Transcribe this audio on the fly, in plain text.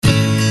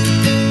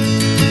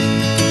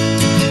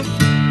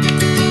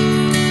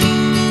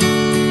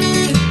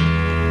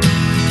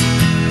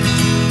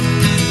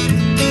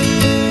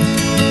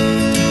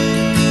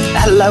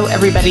Hello,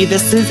 everybody.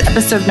 This is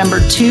episode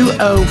number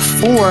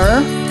 204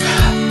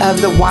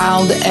 of the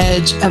Wild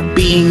Edge of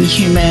Being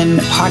Human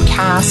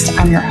podcast.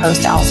 I'm your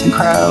host, Allison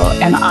Crow,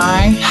 and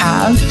I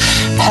have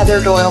Heather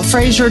Doyle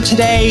Frasier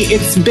today.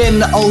 It's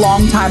been a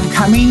long time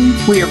coming.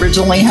 We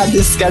originally had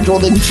this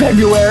scheduled in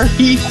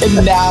February,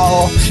 and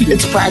now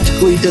it's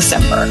practically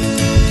December.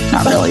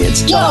 Not really,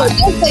 it's July. No,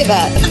 don't say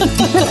that.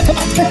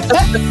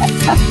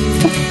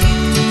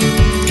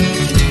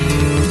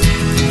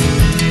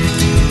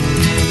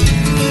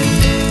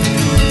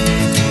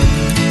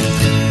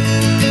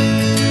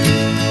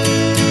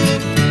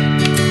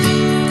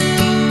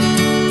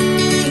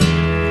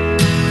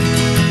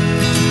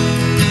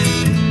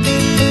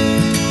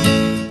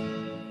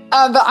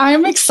 But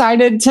I'm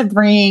excited to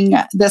bring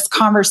this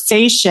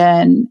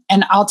conversation.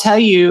 And I'll tell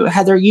you,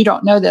 Heather, you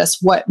don't know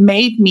this. What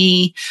made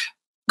me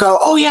go,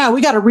 oh, yeah,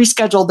 we got to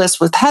reschedule this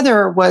with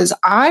Heather was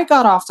I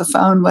got off the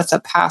phone with a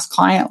past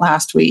client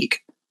last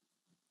week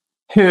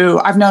who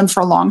I've known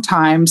for a long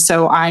time.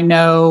 So I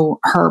know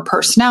her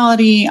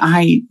personality.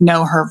 I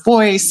know her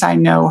voice. I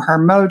know her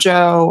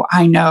mojo.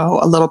 I know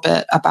a little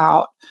bit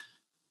about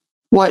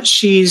what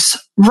she's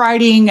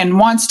writing and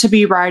wants to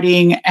be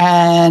writing.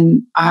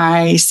 And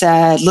I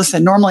said,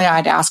 listen, normally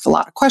I'd ask a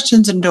lot of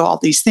questions and do all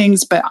these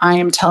things, but I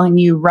am telling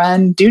you,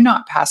 run, do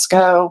not pass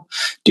go,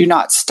 do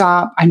not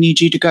stop. I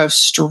need you to go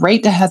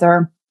straight to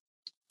Heather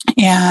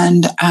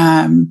and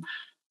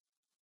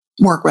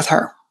work with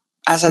her.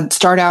 As I'd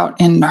start out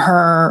in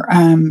her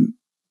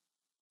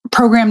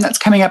program that's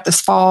coming up this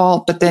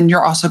fall, but then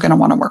you're also going to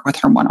want to work with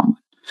her one-on-one.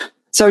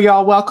 So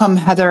y'all welcome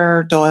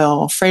Heather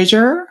Doyle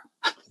Frasier,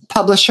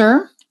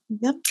 publisher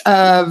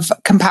of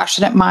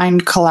Compassionate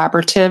Mind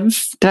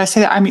Collaborative. Did I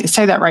say that? I mean,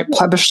 say that right? Yep.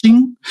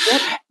 Publishing.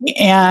 Yep.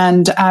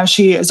 And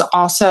she is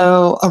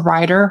also a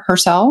writer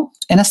herself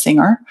and a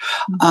singer.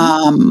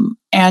 Mm-hmm.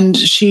 And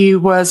she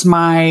was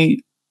my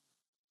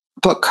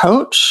book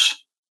coach.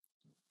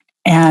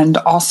 And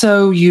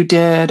also you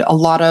did a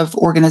lot of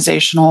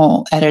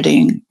organizational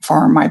editing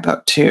for my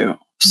book too.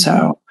 Mm-hmm.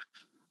 So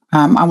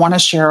I want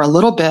to share a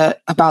little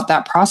bit about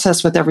that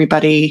process with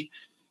everybody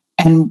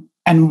and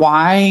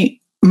why.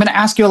 I'm going to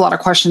ask you a lot of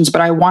questions, but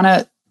I want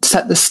to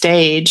set the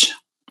stage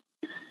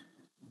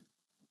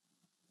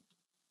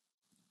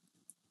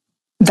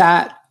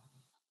that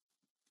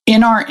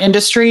in our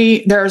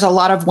industry, there's a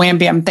lot of wham,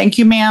 bam, thank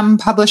you, ma'am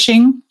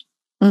publishing.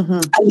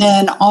 Mm-hmm. And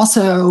then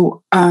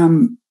also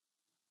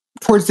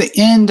towards the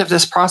end of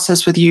this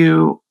process with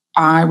you,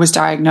 I was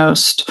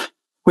diagnosed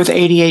with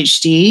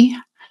ADHD,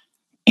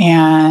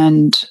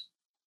 and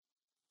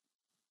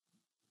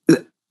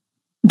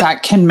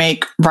that can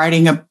make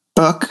writing a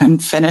book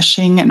and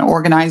finishing and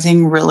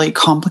organizing really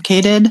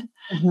complicated.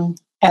 Mm-hmm.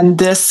 And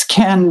this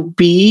can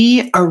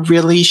be a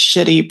really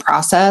shitty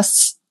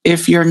process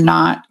if you're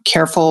not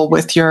careful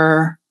with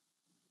who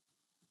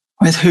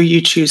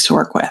you choose to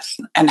work with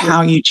and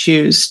how you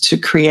choose to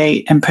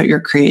create and put your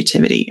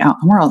creativity out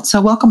in the world.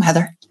 So welcome,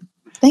 Heather.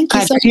 Thank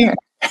you so much.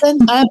 I'm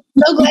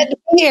so glad to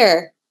be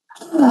here.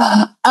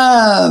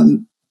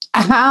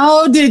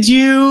 How did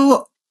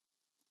you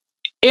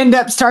end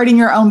up starting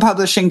your own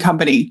publishing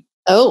company?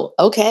 Oh,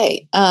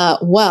 okay.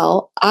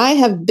 Well, I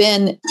have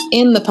been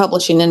in the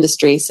publishing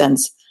industry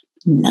since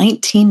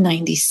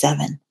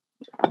 1997.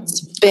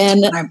 It's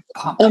been a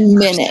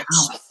minute.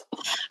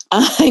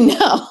 I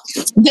know.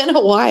 It's been a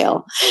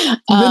while.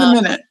 It's been a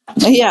minute.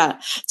 Yeah.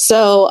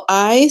 So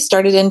I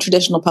started in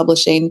traditional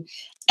publishing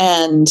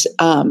and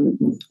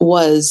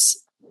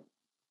was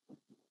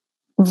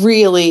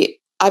really,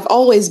 I've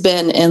always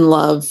been in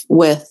love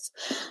with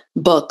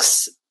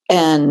books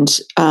and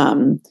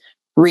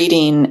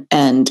reading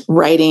and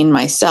writing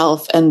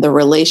myself and the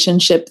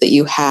relationship that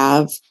you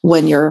have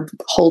when you're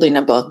holding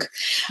a book.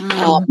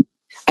 I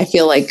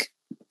feel like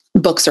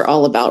books are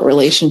all about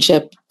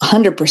relationship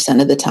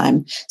 100% of the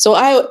time.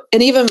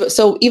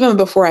 Even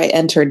before I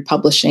entered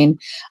publishing,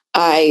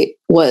 I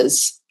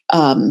was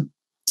in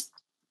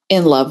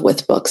love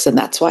with books, and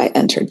that's why I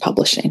entered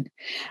publishing.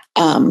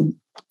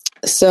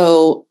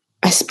 So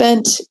I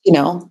spent,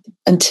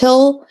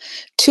 until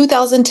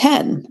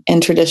 2010 in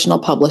traditional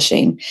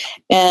publishing.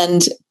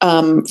 And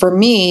for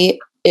me,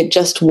 it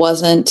just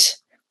wasn't,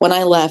 when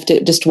I left,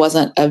 it just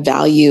wasn't a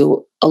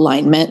value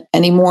alignment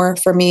anymore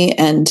for me.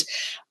 And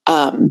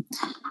I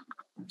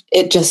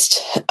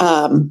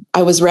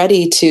was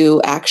ready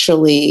to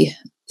actually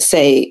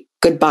say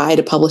goodbye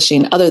to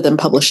publishing other than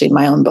publishing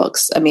my own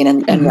books. And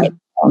write my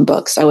own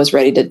books. I was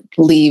ready to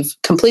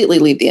completely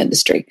leave the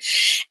industry.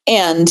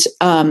 And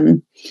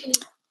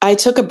I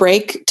took a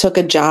break, took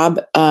a job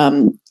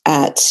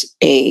at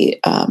a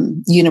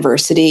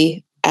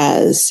university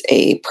as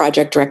a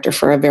project director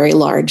for a very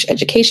large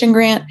education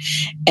grant.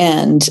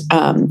 And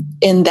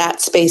in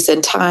that space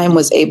and time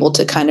was able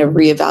to kind of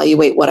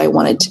reevaluate what I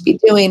wanted to be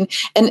doing.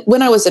 And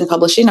when I was in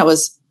publishing, I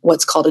was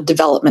what's called a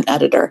development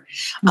editor.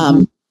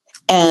 Mm-hmm.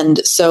 And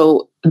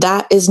so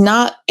that is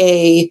not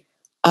a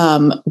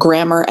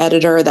grammar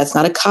editor. That's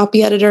not a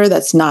copy editor.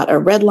 That's not a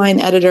red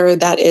line editor.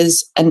 That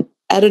is an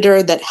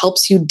editor that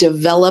helps you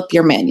develop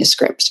your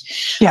manuscript.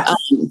 Yeah.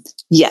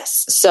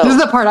 Yes. So this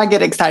is the part I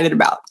get excited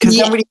about, because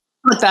nobody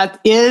knows what that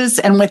is.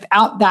 And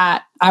without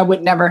that, I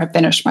would never have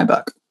finished my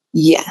book.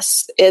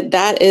 yes,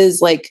 that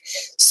is like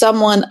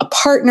someone, a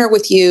partner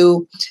with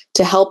you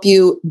to help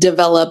you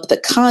develop the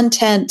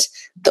content,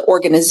 the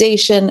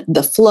organization,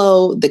 the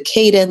flow, the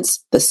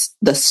cadence,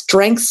 the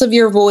strengths of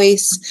your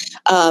voice.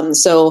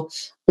 So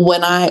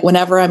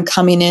whenever I'm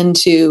coming in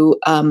to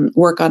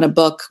work on a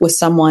book with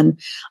someone,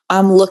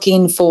 I'm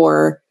looking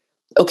for,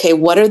 okay,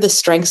 what are the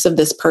strengths of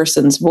this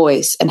person's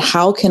voice and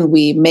how can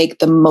we make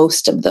the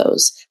most of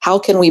those? How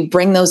can we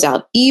bring those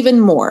out even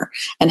more?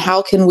 And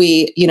how can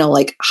we,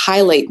 like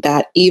highlight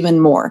that even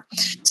more?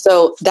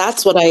 So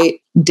that's what I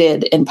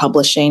did in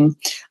publishing.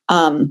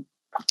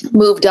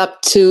 Moved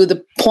up to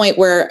the point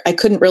where I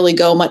couldn't really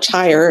go much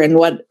higher in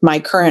what my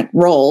current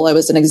role. I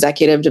was an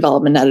executive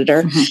development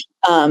editor.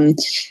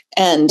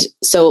 And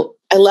so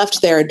I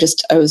left there,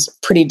 I was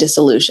pretty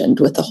disillusioned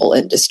with the whole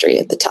industry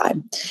at the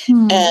time.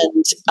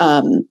 And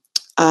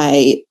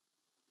I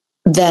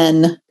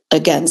then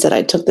again said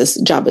I took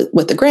this job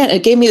with the grant.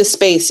 It gave me the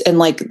space. And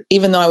like,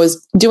 even though I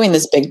was doing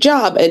this big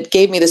job, it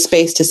gave me the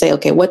space to say,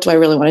 okay, what do I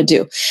really want to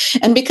do?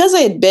 And because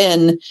I had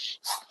been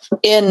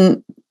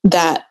in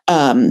that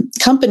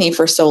company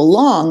for so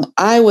long,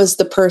 I was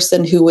the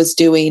person who was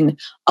doing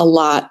a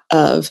lot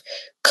of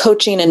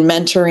coaching and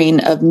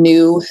mentoring of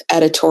new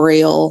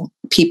editorial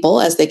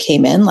people as they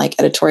came in, like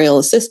editorial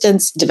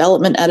assistants,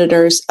 development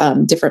editors,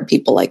 different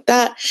people like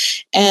that.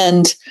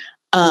 And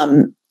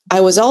I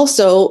was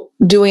also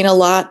doing a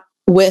lot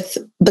with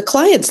the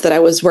clients that I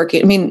was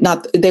working. I mean,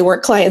 they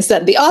weren't clients,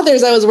 that the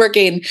authors I was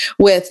working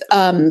with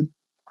on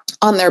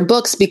their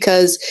books,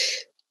 because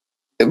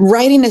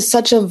writing is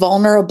such a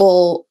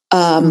vulnerable,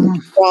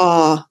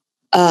 raw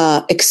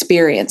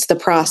experience, the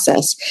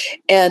process.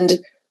 And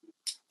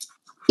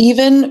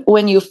even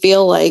when you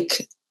feel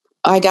like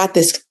I got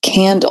this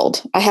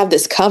handled, I have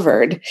this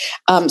covered,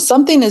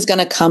 something is going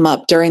to come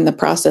up during the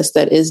process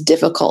that is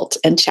difficult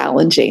and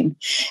challenging.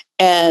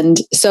 And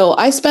so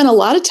I spent a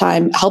lot of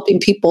time helping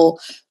people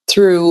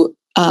through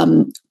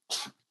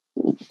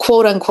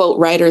quote unquote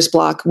writer's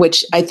block,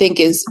 which I think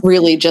is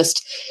really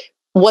just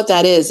what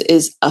that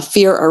is a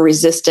fear or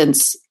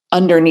resistance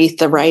underneath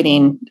the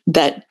writing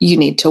that you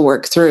need to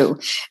work through.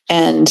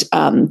 And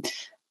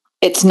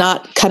it's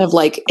not kind of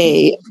like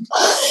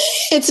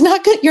it's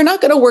not good. You're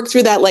not going to work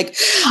through that. Like,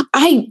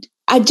 I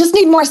just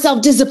need more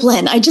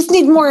self-discipline. I just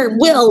need more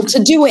will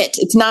to do it.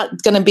 It's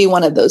not going to be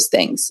one of those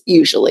things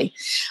usually.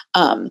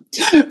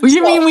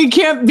 You mean we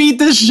can't beat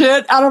the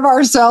shit out of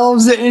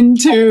ourselves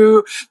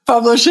into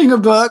publishing a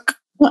book?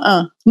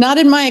 Not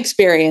in my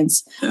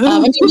experience. I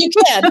mean, you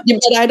can,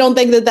 but I don't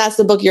think that that's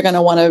the book you're going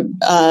to want to,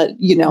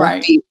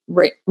 Right. be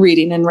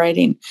reading and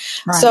writing.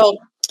 Right. So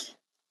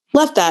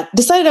left that,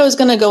 decided I was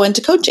going to go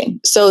into coaching.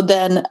 So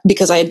then,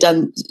 because I had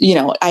done,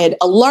 I had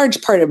a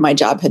large part of my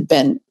job had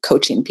been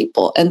coaching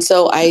people. And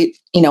so I,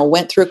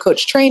 went through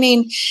coach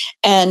training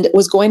and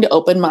was going to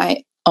open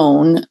my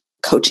own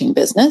coaching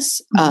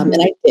business. And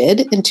I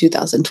did in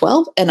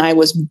 2012. And I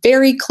was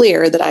very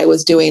clear that I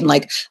was doing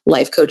like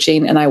life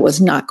coaching and I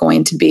was not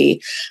going to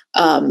be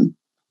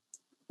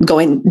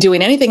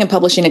doing anything in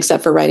publishing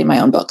except for writing my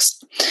own books.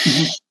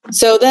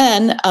 So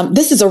then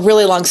this is a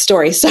really long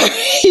story. Sorry,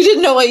 you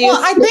didn't know what you...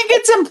 Well, I think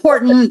it's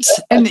important.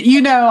 And,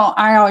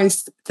 I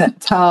always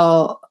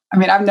tell,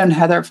 I've known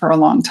Heather for a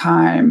long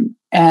time,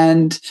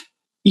 and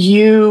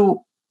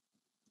you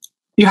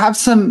have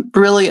some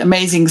really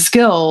amazing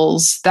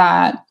skills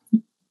that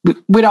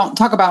we don't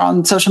talk about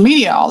on social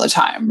media all the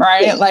time,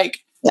 right? Yeah. Like,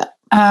 yeah.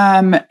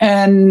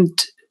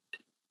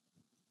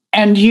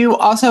 And you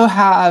also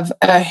have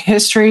a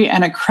history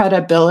and a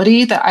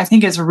credibility that I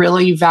think is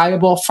really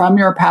valuable from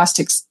your past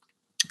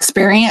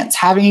experience,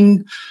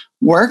 having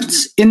worked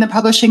in the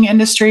publishing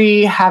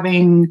industry,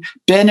 having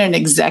been an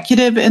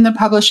executive in the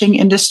publishing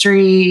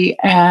industry.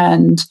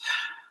 And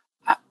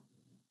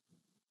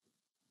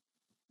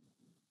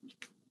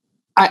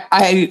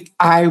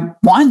I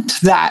want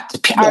that.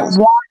 Yes.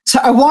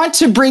 I want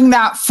to bring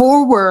that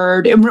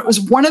forward. It was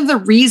one of the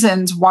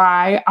reasons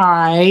why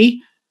I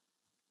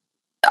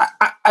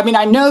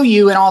know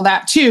you and all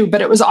that too,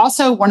 but it was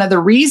also one of the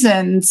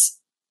reasons,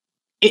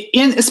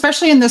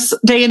 especially in this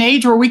day and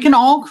age where we can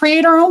all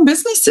create our own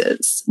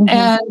businesses.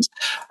 And,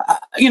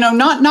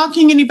 not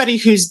knocking anybody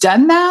who's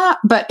done that,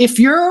 but if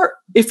you're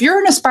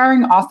an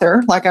aspiring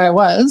author, like I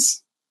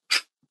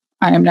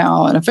am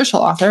now an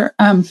official author.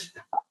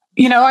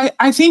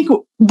 I think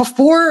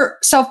before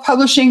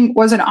self-publishing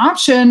was an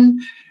option,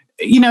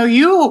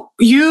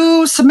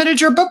 you submitted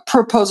your book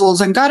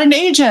proposals and got an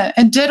agent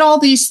and did all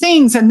these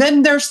things. And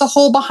then there's the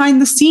whole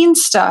behind the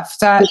scenes stuff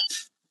that,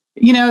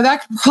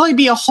 that could probably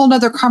be a whole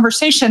nother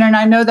conversation. And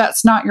I know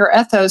that's not your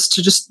ethos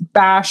to just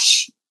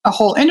bash a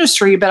whole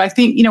industry, but I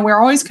think, we're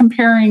always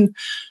comparing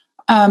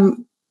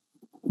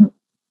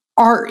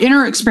our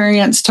inner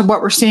experience to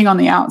what we're seeing on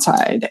the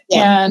outside.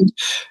 Yeah. And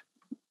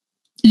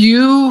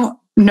you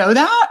know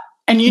that,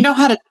 and you know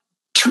how to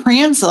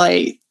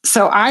translate.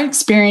 So I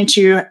experience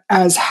you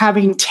as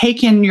having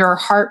taken your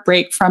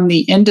heartbreak from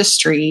the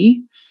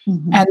industry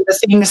and the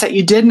things that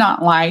you did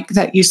not like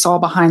that you saw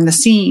behind the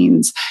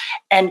scenes,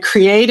 and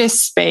create a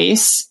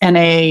space and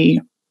a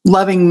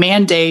loving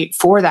mandate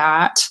for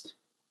that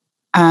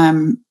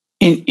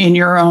in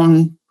your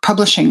own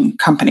publishing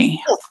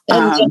company.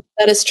 And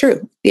that is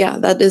true. Yeah,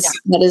 that is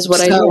what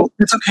I do.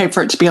 It's okay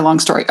for it to be a long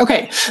story.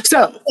 Okay,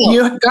 so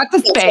you got the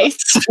space.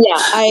 Yeah,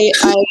 I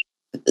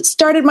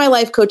started my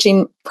life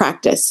coaching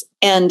practice,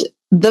 and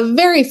the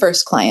very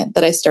first client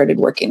that I started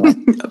working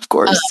with, of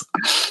course,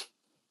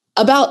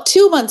 about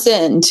 2 months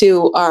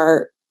into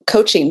our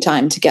coaching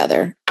time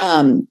together,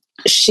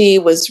 she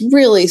was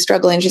really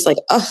struggling. She's like,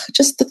 oh,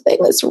 just the thing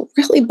that's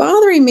really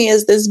bothering me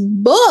is this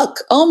book.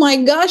 Oh my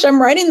gosh,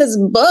 I'm writing this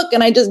book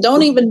and I just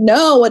don't even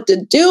know what to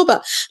do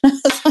about. And I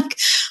was like,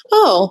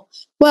 oh,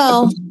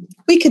 well,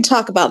 we could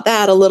talk about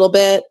that a little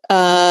bit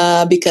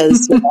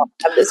because I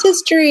have this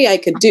history. I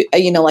could do,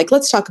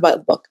 let's talk about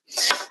the book.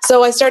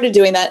 So I started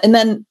doing that. And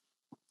then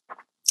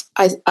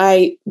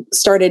I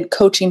started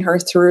coaching her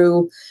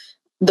through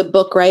the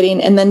book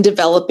writing and then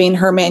developing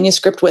her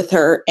manuscript with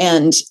her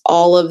and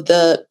all of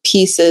the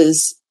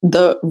pieces,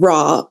 the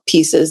raw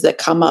pieces that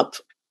come up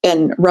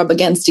and rub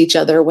against each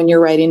other when you're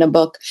writing a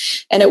book.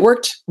 And it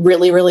worked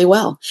really, really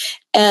well.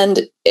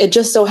 And it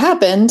just so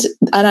happened,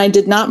 and I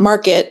did not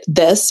market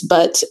this,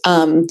 but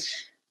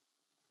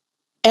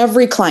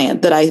every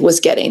client that I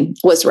was getting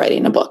was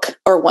writing a book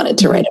or wanted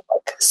to write a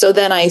book. So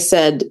then I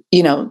said,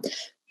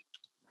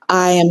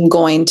 I am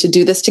going to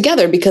do this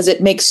together because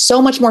it makes so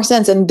much more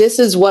sense. And this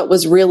is what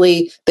was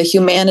really the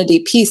humanity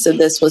piece of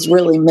this was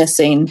really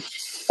missing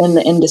in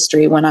the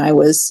industry when I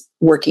was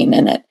working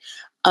in it.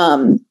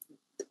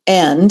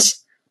 And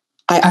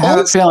I have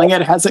a feeling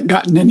it hasn't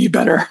gotten any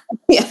better.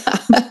 Yeah.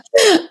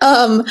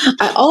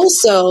 I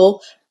also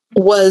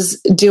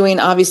was doing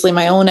obviously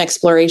my own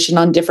exploration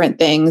on different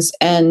things.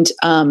 And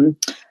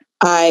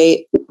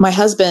my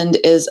husband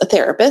is a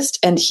therapist,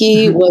 and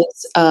he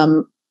was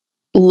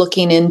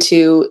looking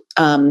into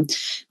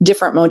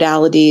different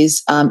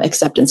modalities,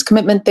 acceptance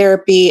commitment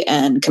therapy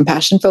and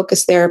compassion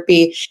focused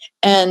therapy.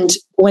 And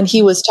when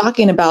he was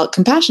talking about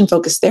compassion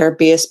focused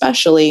therapy,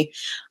 especially,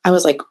 I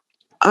was like,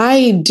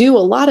 I do a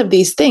lot of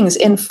these things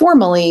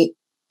informally,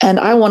 and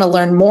I want to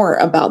learn more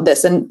about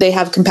this. And they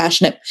have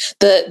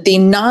the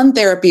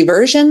non-therapy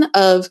version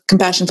of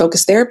compassion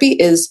focused therapy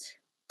is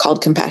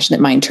called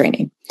compassionate mind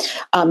training.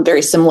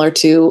 Very similar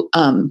to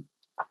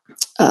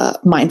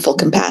mindful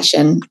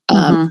compassion.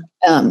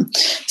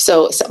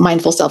 So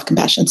mindful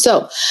self-compassion.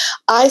 So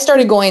I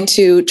started going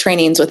to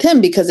trainings with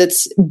him because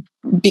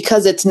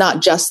it's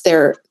not just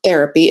their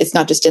therapy. It's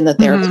not just in the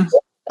therapy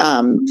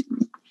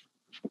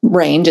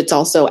range. It's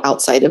also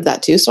outside of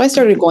that too. So I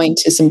started going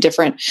to some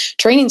different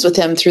trainings with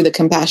him through the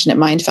Compassionate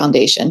Mind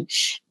Foundation.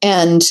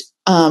 And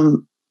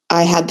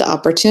I had the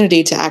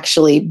opportunity to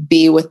actually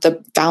be with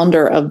the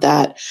founder of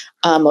that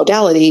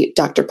modality,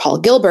 Dr. Paul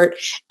Gilbert.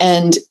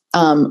 And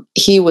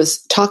he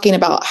was talking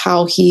about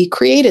how he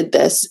created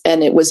this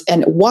and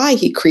why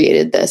he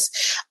created this.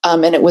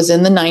 And it was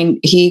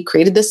he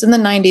created this in the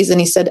 90s. And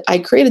he said, I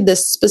created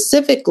this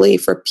specifically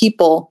for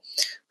people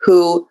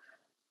who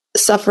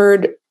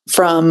suffered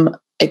from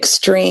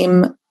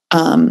extreme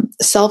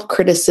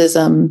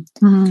self-criticism,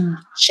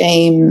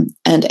 shame,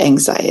 and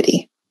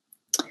anxiety.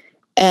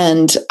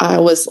 And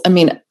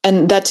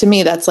and that to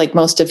me, that's like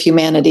most of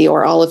humanity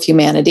or all of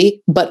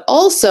humanity. But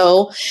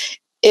also,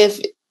 if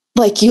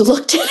like you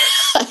looked at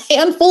a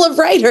handful of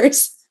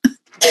writers,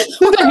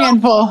 just a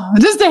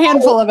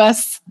handful of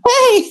us.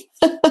 Hey,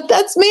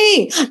 that's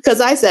me.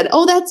 Because I said,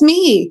 oh, that's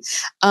me.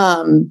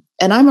 And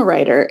I'm a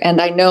writer, and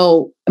I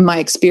know my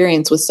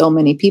experience with so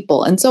many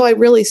people. And so I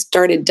really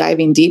started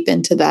diving deep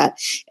into that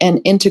and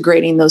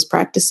integrating those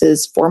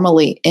practices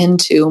formally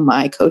into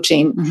my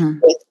coaching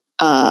with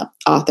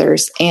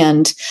authors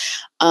and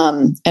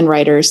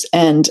writers.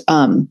 And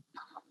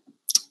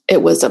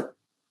it was a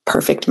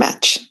perfect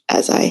match,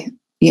 as I,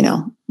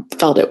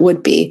 felt it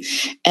would be.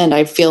 And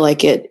I feel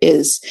like it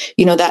is,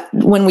 that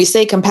when we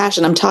say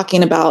compassion, I'm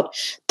talking about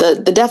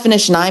the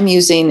definition I'm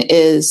using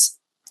is,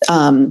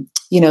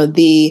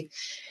 the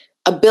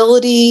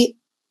ability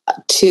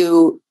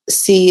to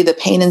see the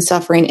pain and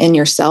suffering in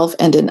yourself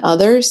and in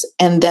others,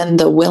 and then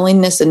the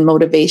willingness and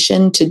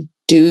motivation to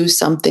do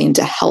something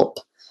to help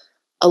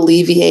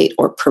alleviate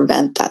or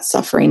prevent that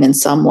suffering in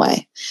some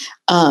way.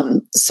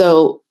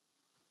 So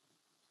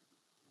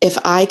if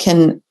I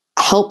can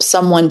help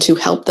someone to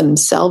help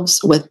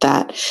themselves with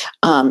that,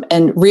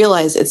 and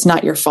realize it's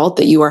not your fault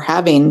that you are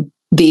having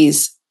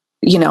these,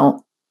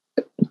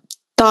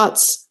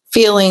 thoughts,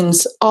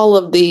 feelings, all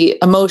of the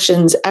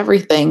emotions,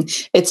 everything.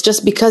 It's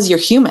just because you're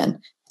human.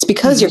 It's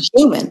because you're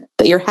human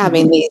that you're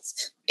having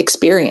these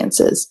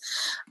experiences.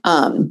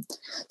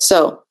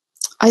 So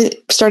I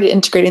started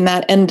integrating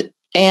that.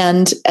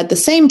 And at the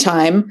same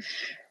time,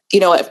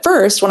 at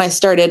first when I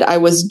started, I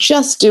was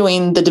just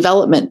doing the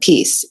development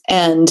piece.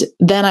 And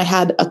then I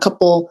had a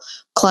couple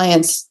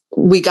clients,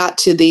 we got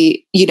to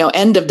the,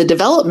 end of the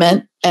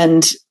development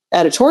and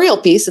editorial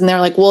piece. And they're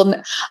like,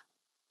 well,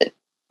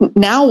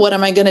 now what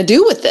am I going to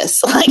do with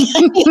this? Like,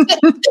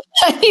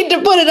 I need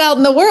to put it out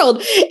in the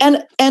world.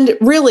 And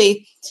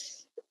really,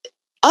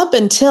 up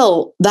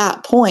until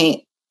that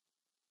point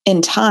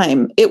in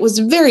time, it was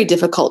very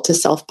difficult to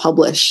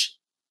self-publish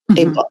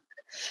a book,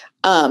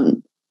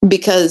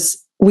 because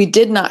we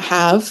did not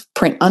have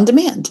print on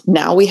demand.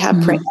 Now we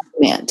have print on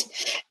demand.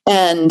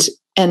 And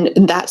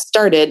that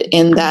started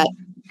in that,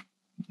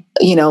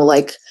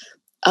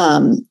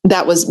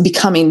 that was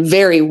becoming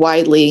very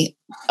widely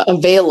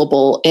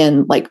available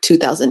in like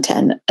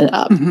 2010 and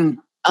up.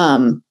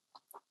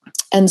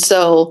 And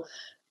so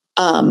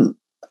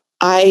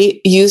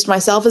I used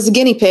myself as a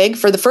guinea pig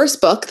for the first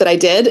book that I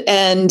did.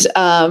 And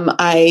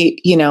I,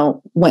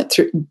 went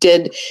through,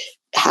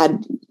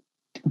 had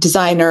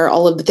designer,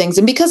 all of the things.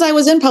 And because I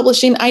was in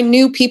publishing, I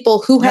knew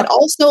people who had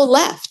also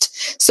left.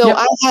 So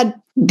I had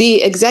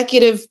the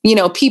executive,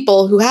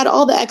 people who had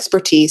all the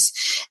expertise,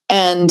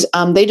 and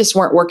they just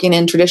weren't working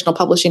in traditional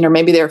publishing, or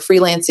maybe they're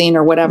freelancing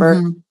or whatever.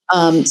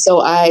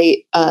 So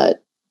I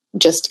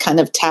just kind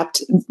of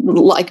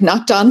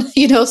knocked on,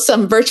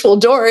 some virtual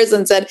doors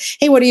and said,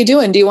 hey, what are you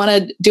doing? Do you want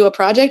to do a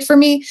project for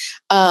me?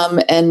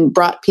 And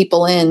brought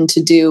people in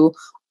to do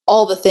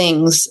all the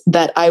things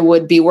that I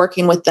would be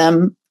working with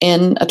them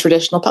in a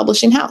traditional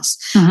publishing house,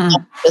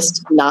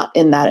 just not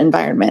in that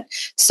environment.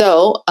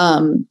 So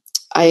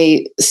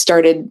I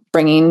started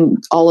bringing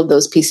all of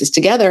those pieces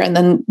together, and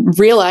then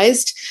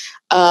realized,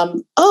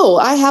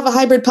 I have a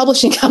hybrid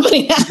publishing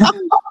company now.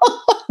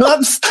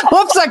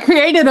 Whoops, I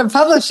created a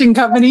publishing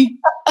company.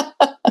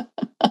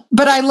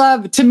 But I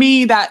love, to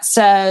me, that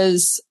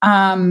says,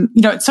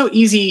 it's so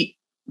easy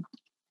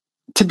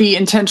to be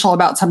intentional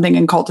about something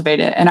and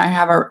cultivate it. And I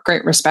have a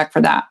great respect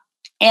for that.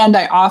 And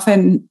I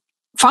often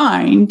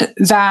find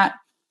that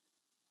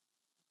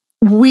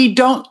we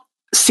don't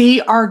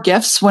see our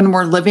gifts when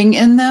we're living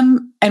in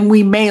them. And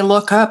we may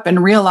look up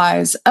and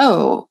realize,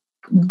 oh,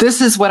 this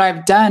is what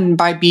I've done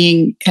by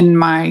being in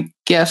my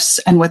gifts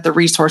and with the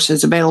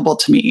resources available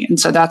to me. And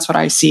so that's what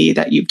I see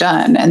that you've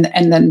done. And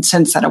then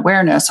since that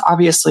awareness,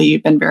 obviously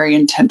you've been very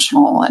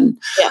intentional. And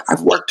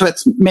I've worked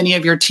with many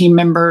of your team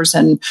members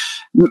and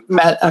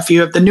met a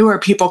few of the newer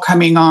people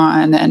coming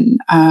on. And,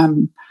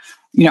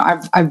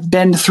 I've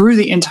been through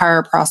the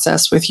entire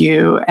process with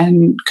you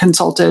and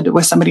consulted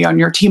with somebody on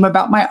your team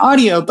about my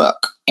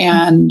audiobook.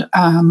 And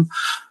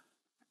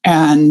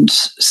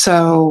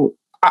so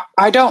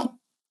I don't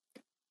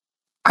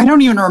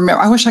even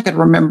remember. I wish I could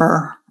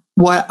remember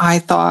what I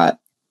thought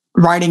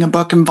writing a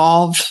book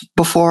involved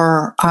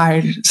before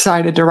I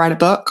decided to write a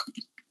book.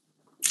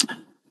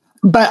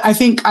 But I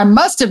think I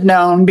must have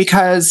known,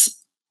 because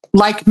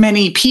like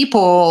many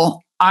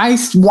people, I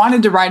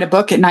wanted to write a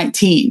book at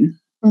 19.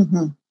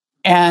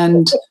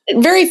 And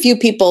very few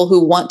people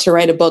who want to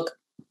write a book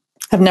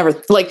have never,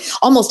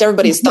 almost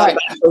everybody's thought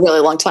about it for a really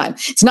long time.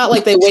 It's not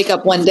like they wake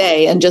up one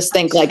day and just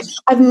think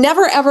I've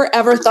never, ever,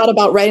 ever thought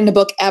about writing a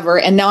book ever.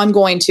 And now I'm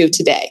going to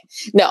today.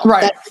 No.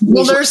 Right.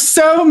 Well, there's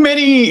so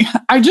many.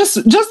 I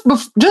just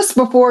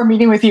before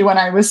meeting with you, when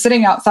I was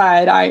sitting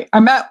outside, I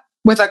met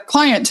with a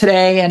client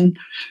today, and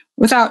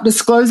without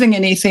disclosing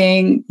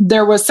anything,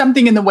 there was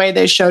something in the way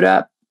they showed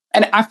up.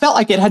 And I felt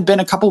like it had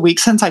been a couple of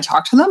weeks since I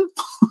talked to them.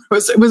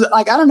 It was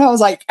like, I don't know. I was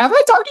like, have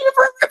I talked to you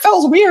before? It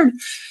feels weird.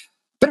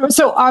 But it was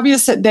so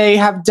obvious that they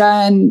have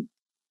done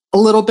a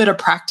little bit of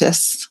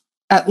practice,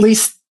 at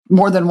least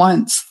more than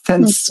once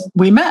since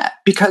we met,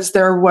 because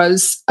there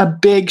was a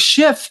big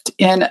shift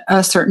in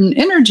a certain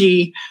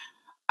energy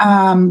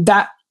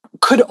that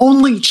could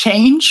only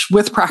change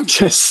with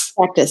practice.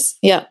 Practice.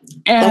 Yeah.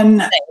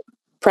 And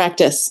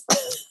practice.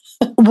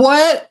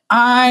 What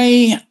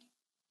I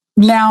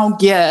now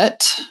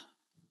get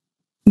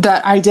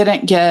that I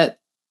didn't get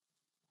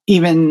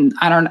even,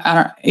 I don't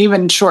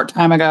even short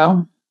time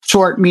ago,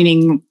 short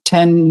meaning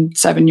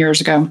 7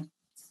 years ago.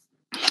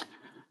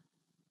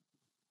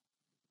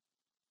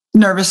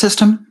 Nervous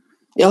system,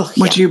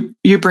 which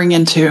you bring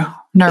into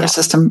nervous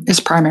system is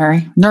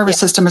primary. Nervous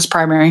system is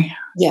primary.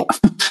 Yeah.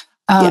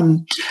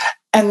 And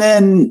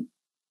then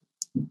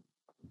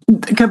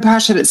the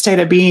compassionate state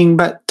of being,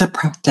 but the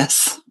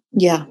practice.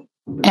 Yeah.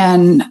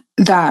 And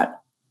that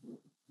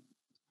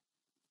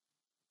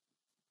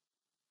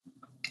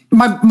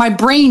my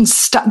brain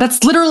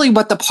that's literally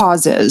what the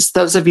pause is.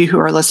 Those of you who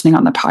are listening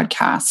on the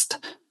podcast,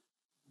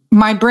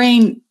 my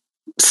brain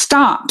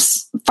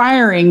stops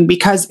firing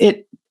because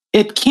it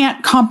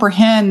can't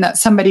comprehend that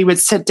somebody would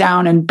sit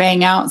down and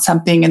bang out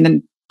something and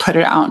then put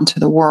it out into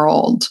the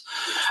world.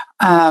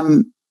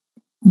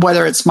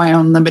 Whether it's my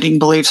own limiting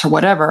beliefs or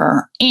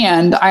whatever.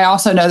 And I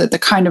also know that the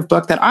kind of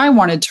book that I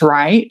wanted to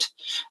write,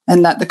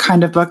 and that the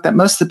kind of book that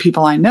most of the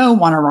people I know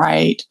want to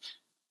write,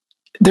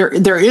 there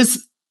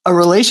is a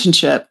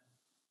relationship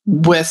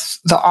with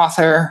the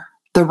author,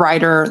 the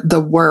writer, the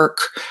work.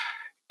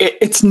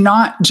 It's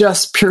not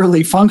just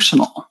purely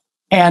functional.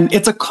 And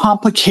it's a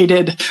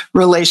complicated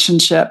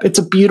relationship. It's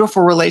a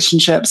beautiful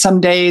relationship.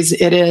 Some days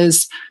it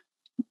is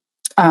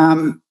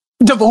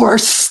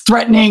divorce,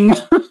 threatening,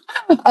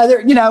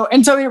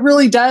 and so it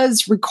really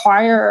does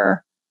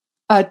require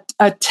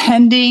a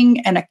tending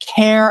and a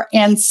care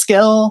and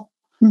skill.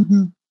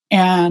 Mm-hmm.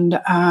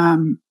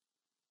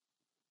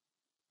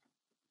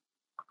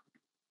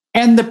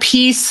 And the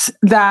piece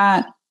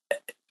that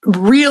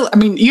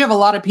you have a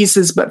lot of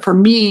pieces, but for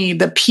me,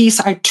 the piece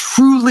I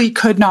truly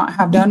could not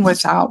have done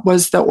without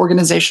was the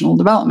organizational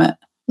development.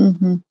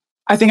 Mm-hmm.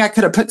 I think I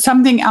could have put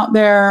something out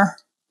there.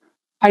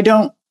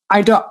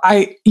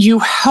 You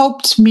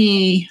helped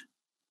me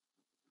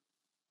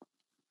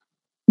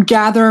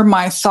gather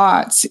my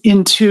thoughts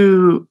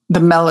into the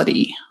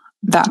melody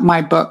that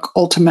my book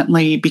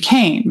ultimately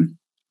became.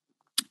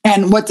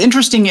 And what's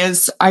interesting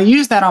is I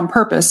use that on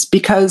purpose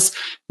because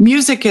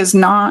music is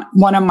not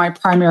one of my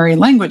primary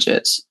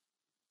languages.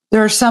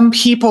 There are some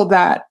people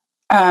that,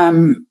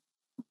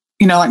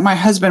 like my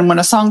husband, when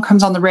a song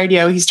comes on the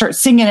radio, he starts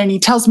singing and he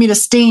tells me to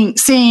sing,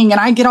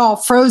 and I get all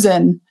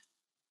frozen.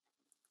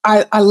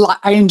 I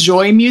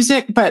enjoy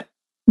music, but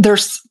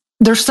there's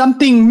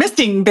something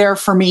missing there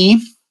for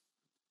me.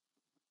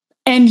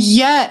 And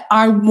yet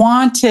I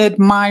wanted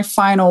my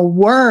final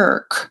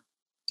work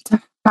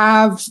to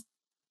have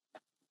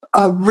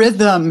a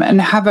rhythm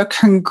and have a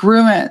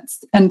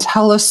congruence and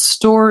tell a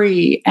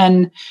story.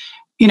 And,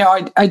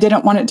 I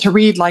didn't want it to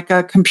read like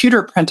a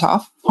computer print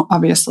off,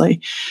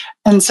 obviously.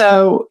 And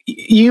so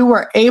you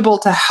were able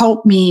to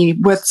help me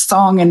with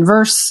song and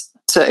verse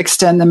to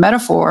extend the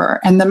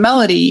metaphor and the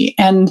melody.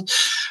 And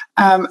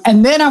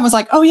then I was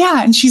like, oh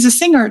yeah, and she's a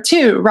singer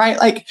too, right?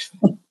 Like,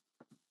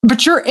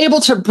 but you're able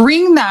to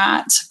bring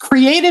that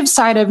creative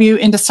side of you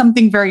into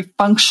something very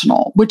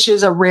functional, which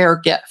is a rare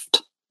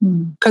gift.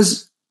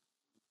 Because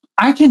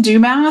I can do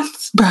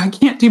math, but I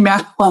can't do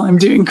math while I'm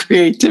doing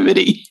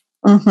creativity.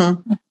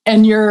 Mm-hmm.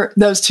 And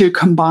those two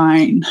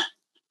combine.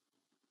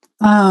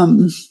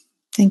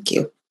 Thank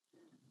you.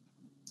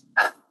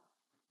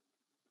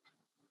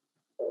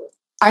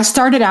 I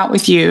started out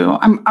with you.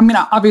 I'm going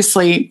to,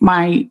 obviously,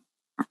 my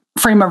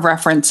frame of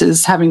reference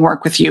is having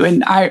worked with you.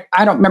 And I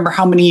don't remember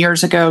how many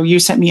years ago you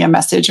sent me a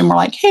message and were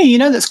like, hey,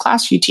 this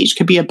class you teach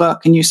could be a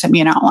book. And you sent me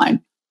an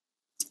outline.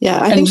 Yeah,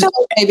 I think that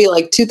was maybe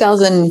like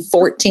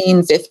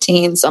 2014,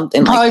 15,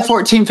 something like that. Probably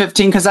 14,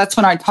 15, because that's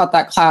when I taught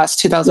that class,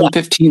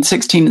 2015,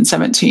 16, and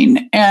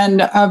 17.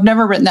 And I've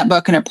never written that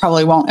book, and it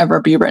probably won't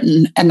ever be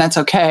written, and that's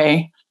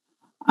okay.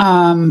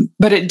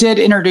 But it did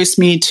introduce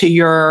me to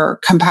your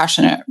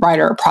compassionate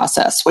writer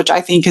process, which I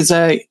think is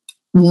a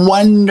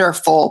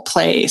wonderful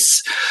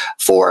place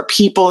for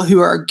people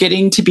who are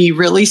getting to be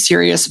really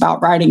serious about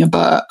writing a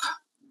book,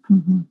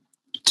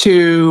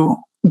 to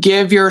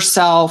give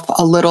yourself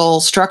a little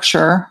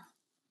structure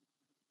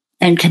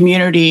and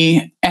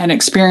community and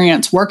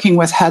experience working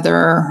with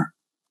Heather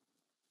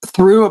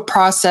through a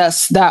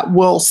process that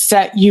will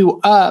set you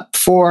up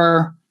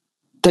for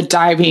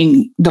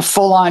the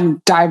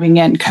full-on diving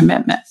in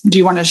commitment. Do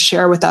you want to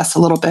share with us a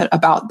little bit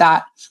about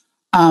that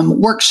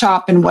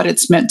workshop and what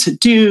it's meant to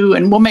do?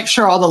 And we'll make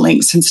sure all the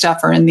links and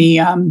stuff are in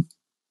the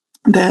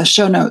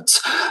show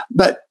notes.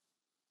 But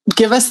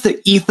give us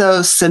the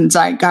ethos and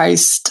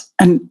zeitgeist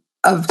and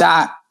of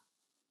that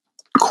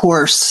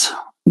course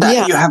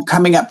that you have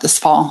coming up this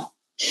fall.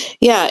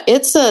 Yeah,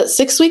 it's a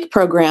 6-week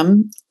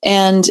program,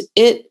 and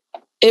it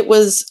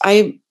was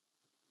I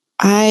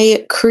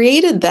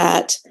created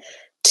that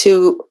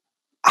to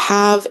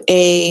have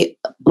a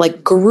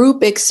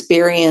group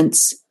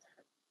experience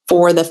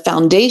for the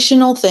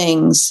foundational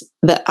things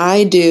that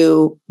I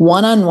do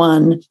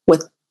one-on-one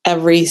with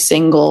every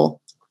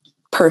single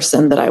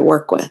person that I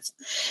work with.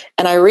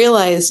 And I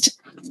realized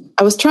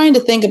I was trying to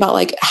think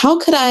about how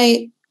could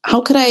I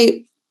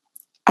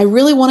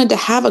really wanted to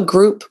have a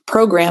group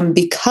program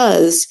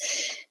because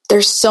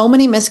there's so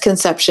many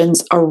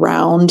misconceptions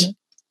around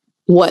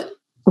what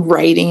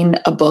writing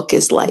a book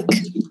is like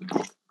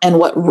and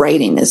what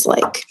writing is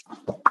like.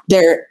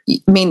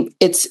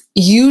 It's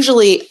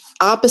usually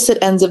opposite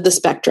ends of the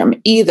spectrum.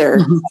 Either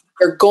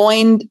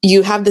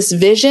you have this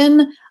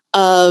vision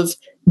of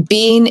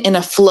being in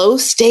a flow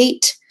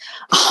state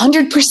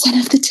 100%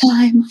 of the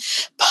time,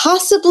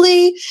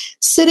 possibly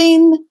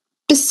sitting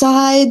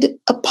beside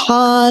a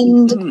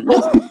pond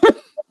with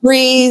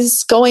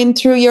breeze going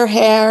through your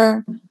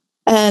hair,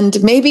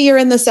 and maybe you're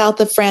in the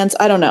south of France.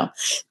 I don't know.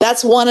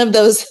 That's one of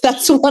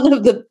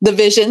the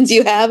visions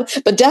you have,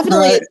 but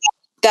definitely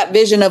that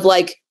vision of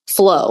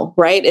flow,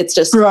 right? It's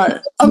just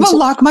right. I'm gonna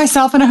lock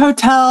myself in a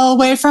hotel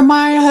away from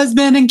my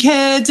husband and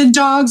kids and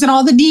dogs and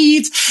all the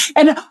needs.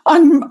 And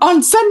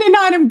on Sunday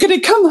night, I'm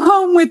gonna come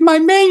home with my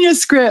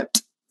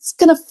manuscript. It's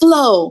gonna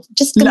flow.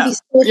 Just gonna be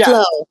so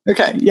flow.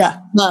 Okay. Yeah.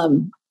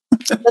 And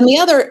the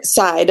other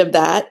side of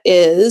that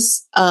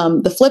is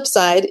the flip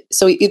side.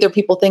 So either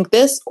people think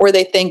this, or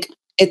they think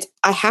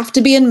I have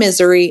to be in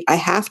misery. I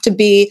have to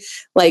be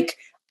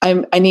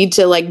I need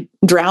to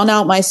drown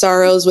out my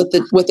sorrows with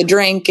a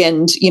drink,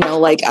 and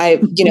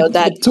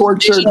that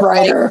tortured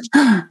writer.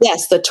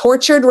 Yes, the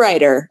tortured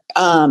writer.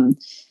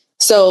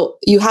 So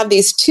you have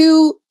these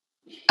two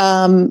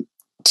kind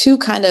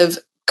of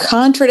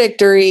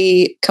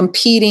contradictory,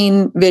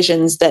 competing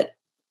visions that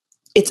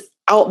it's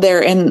out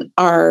there in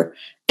our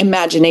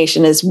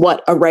imagination is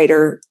what a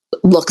writer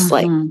looks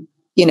like.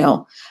 you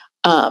know,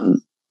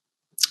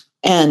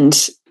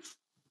 and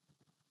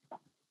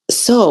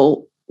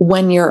so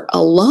when you're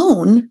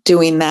alone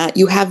doing that,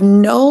 you have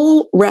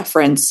no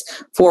reference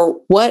for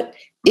what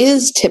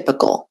is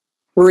typical,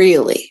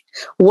 really,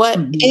 what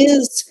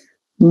is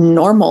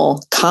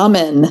normal,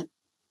 common,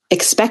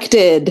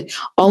 expected,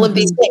 all of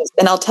these things.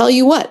 And I'll tell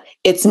you what,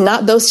 it's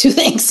not those two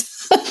things.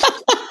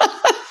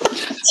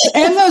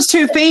 And those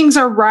two things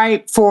are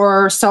ripe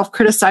for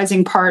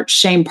self-criticizing parts,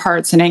 shame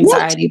parts, and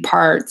anxiety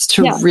parts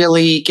to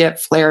really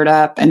get flared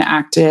up and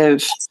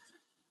active,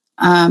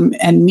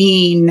 and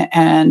mean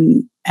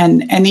and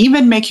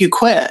even make you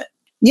quit.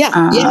 Yeah,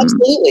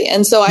 absolutely.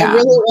 And so I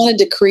really wanted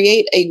to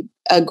create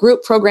a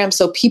group program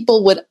so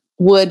people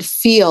would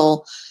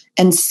feel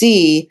and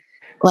see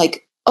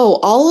like, oh,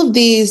 all of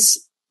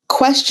these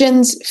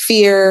questions,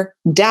 fear,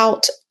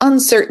 doubt,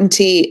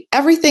 uncertainty,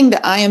 everything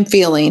that I am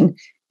feeling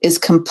is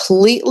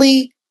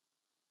completely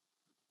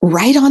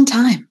right on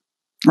time.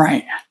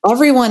 Right.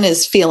 Everyone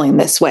is feeling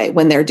this way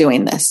when they're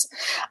doing this.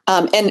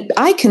 And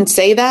I can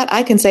say that.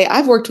 I can say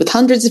I've worked with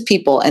hundreds of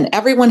people and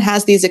everyone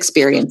has these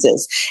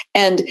experiences.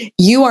 And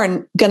you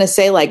are going to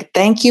say like,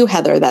 thank you,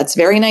 Heather. That's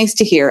very nice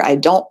to hear. I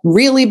don't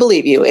really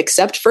believe you,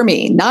 except for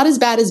me. Not as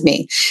bad as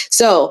me.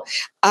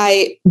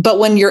 But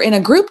when you're in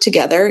a group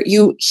together,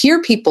 you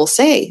hear people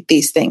say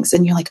these things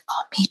and you're like,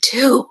 oh, me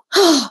too.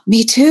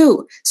 Me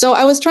too. So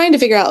I was trying to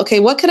figure out, okay,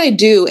 what could I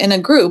do in a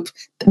group?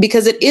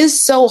 Because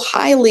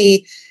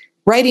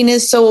writing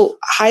is so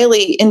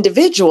highly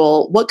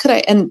individual. What could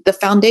and the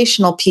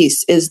foundational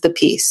piece is the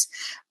piece.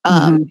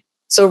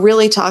 So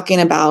really talking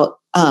about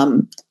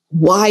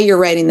why you're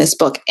writing this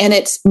book. And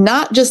it's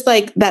not just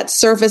like that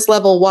surface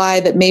level why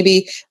that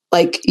maybe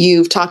like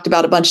you've talked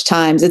about a bunch of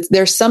times.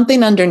 There's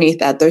something underneath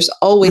that. There's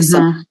always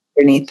something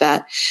underneath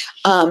that.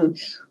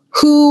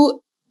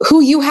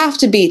 Who you have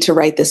to be to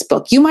write this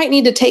book. You might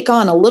need to take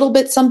on a little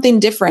bit something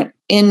different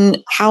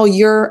in how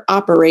you're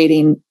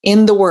operating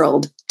in the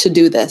world to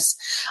do this.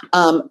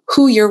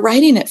 Who you're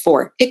writing it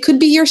for. It could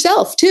be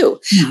yourself too.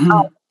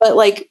 But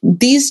like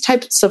these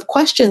types of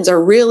questions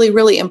are really,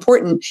 really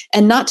important,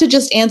 and not to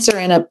just answer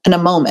in a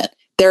moment.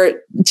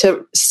 They're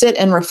to sit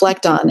and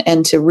reflect on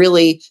and to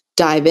really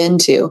dive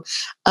into.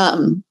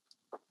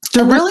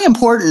 They're really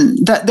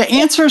important. The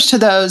answers to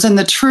those and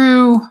the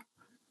true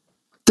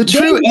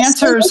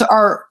answers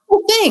are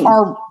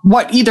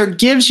what either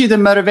gives you the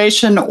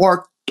motivation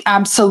or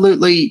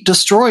absolutely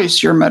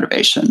destroys your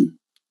motivation.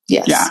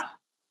 Yes.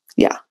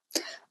 Yeah.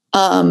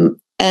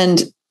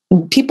 And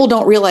people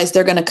don't realize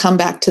they're going to come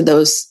back to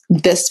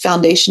this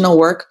foundational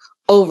work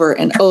over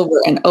and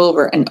over and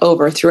over and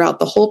over throughout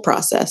the whole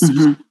process.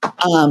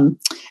 And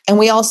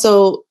we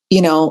also,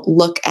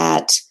 look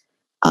at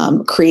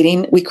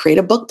we create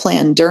a book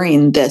plan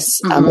during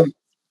this,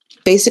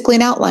 basically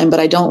an outline, but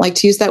I don't like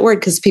to use that word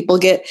because people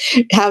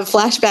have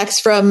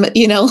flashbacks from,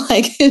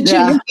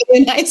 junior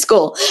in high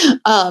school.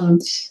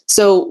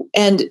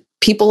 And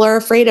people are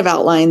afraid of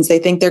outlines. They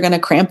think they're going to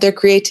cramp their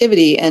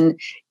creativity, and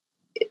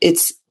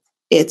it's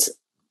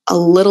a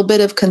little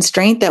bit of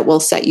constraint that will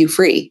set you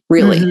free,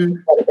 really.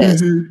 What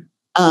it is.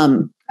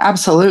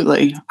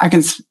 Absolutely. I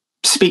can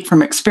speak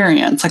from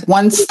experience. Like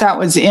once that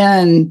was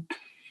in,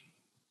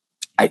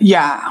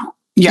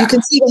 you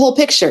can see the whole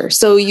picture.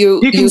 So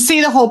you can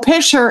see the whole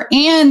picture.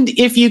 And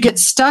if you get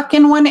stuck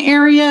in one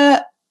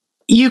area,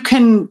 you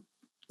can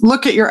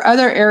look at your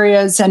other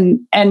areas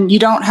and you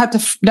don't have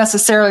to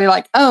necessarily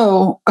like,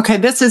 oh, okay,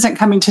 this isn't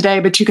coming today,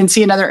 but you can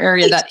see another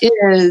area that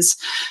is,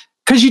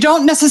 because you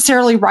don't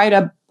necessarily write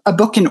a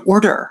book in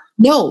order.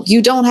 No,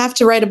 you don't have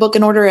to write a book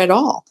in order at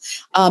all.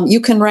 You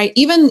can write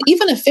even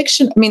a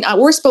fiction. I mean,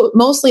 we're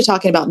mostly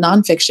talking about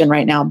nonfiction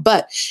right now,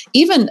 but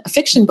even a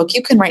fiction book,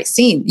 you can write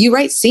scenes. You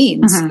write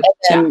scenes,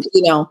 and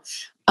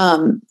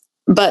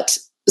but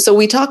so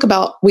we talk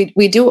about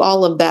we do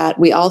all of that.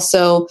 We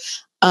also,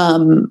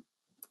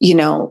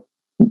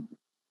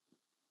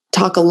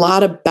 talk a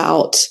lot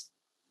about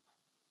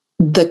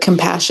the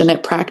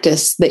compassionate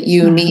practice that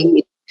you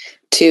need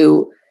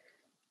to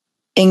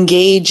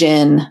engage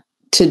in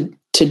to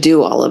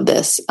do all of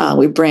this.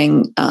 We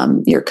bring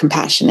your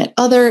compassionate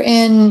other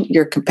in,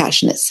 your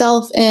compassionate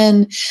self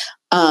in.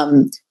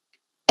 And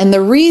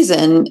the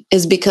reason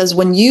is because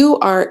when you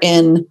are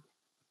in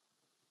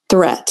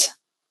threat,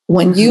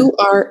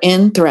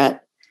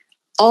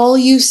 all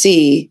you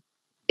see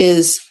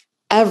is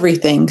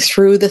everything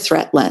through the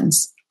threat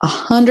lens.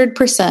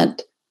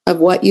 100% of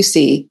what you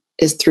see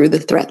is through the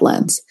threat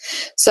lens.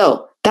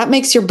 So that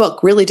makes your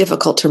book really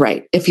difficult to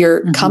write if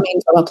you're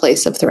coming from a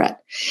place of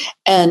threat.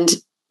 And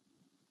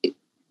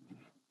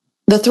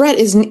the threat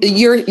is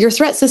your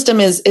threat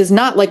system is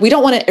not like, we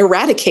don't want to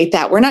eradicate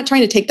that. We're not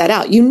trying to take that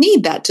out. You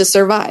need that to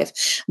survive,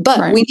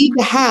 but we need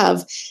to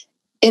have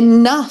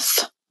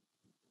enough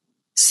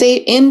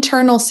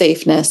internal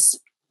safeness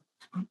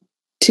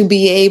to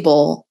be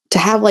able to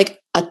have like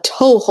a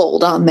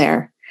toehold on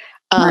there,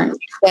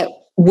 that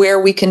where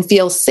we can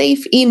feel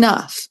safe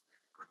enough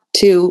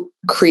to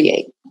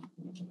create.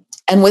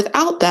 And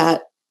without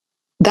that,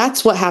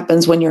 that's what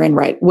happens when you're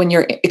when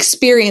you're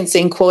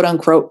experiencing quote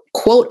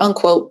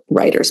unquote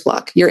writer's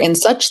block. You're in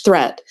such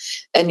threat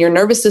and your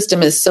nervous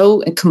system is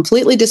so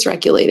completely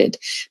dysregulated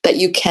that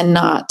you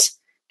cannot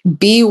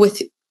be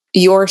with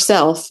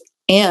yourself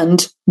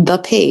and the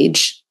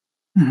page,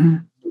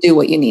 do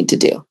what you need to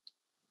do.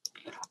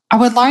 I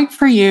would like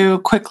for you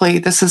quickly,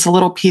 this is a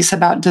little piece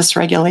about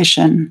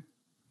dysregulation,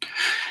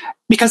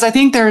 because I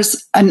think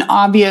there's an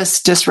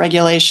obvious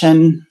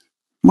dysregulation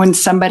when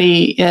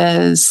somebody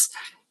is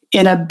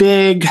in a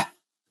big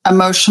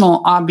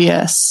emotional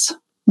obvious.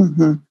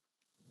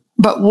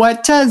 But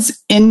what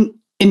does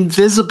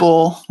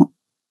invisible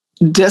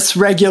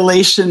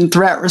dysregulation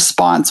threat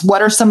response,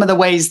 what are some of the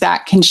ways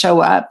that can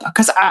show up?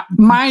 Because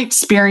my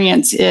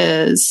experience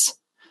is,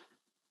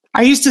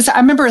 I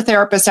remember a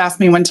therapist asked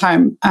me one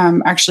time,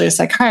 actually a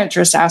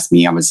psychiatrist asked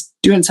me, I was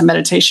doing some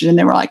meditation and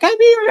they were like, have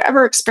you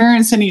ever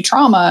experienced any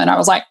trauma? And I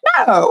was like,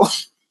 no.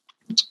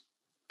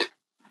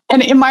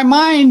 And in my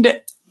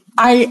mind,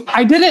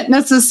 I didn't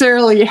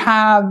necessarily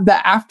have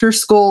the after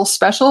school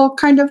special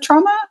kind of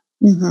trauma.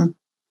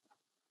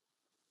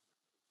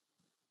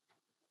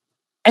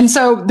 And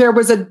so there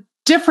was a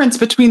difference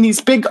between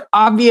these big,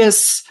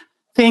 obvious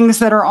things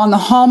that are on the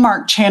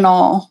Hallmark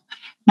Channel.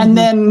 And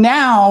then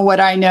now what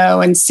I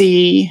know and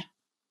see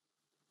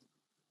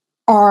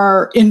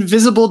are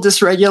invisible,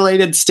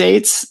 dysregulated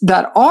states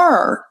that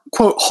are,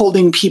 quote,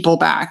 holding people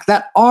back,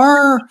 that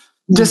are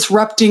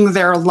disrupting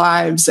their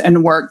lives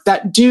and work,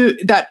 that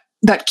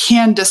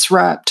can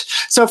disrupt.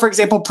 So, for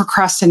example,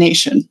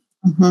 procrastination.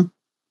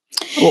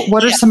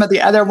 What are some of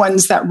the other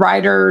ones that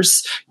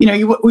writers,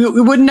 we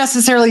wouldn't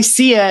necessarily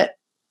see it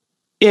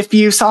if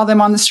you saw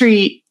them on the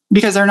street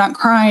because they're not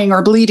crying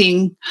or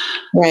bleeding.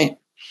 Right.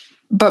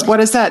 But what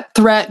does that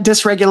threat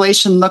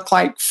dysregulation look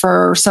like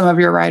for some of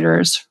your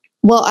writers?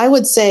 Well, I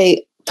would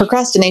say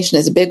procrastination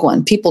is a big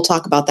one. People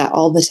talk about that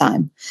all the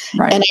time.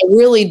 Right. And I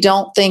really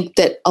don't think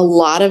that a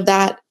lot of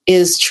that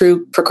is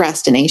true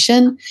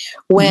procrastination.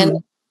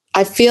 When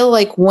I feel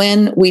like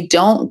when we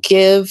don't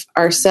give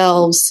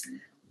ourselves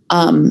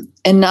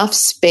enough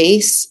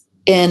space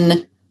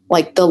in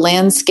like the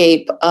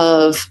landscape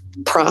of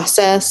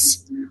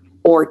process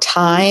or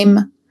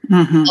time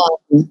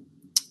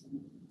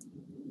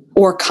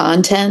or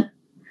content,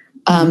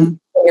 when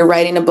you're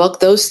writing a book,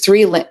 those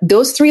three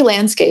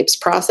landscapes,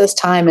 process,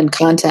 time, and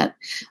content.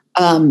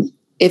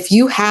 If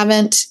you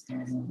haven't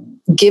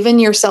given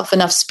yourself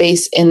enough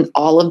space in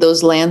all of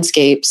those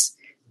landscapes,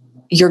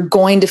 you're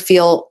going to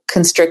feel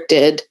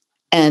constricted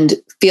and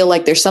feel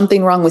like there's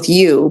something wrong with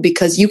you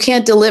because you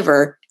can't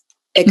deliver,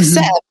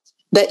 except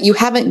that you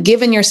haven't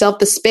given yourself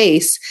the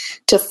space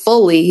to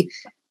fully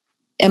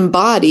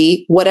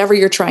embody whatever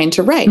you're trying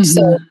to write.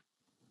 So,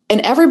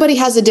 and everybody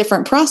has a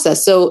different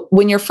process. So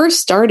when you're first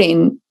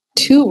starting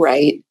to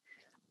write,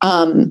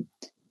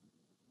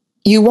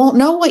 you won't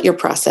know what your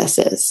process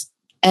is.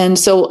 And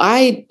so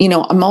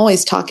I'm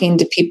always talking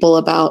to people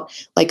about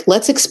like,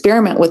 let's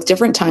experiment with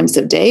different times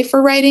of day for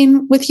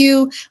writing with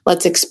you.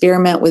 Let's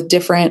experiment with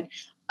different,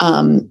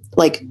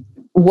 like,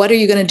 what are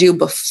you going to do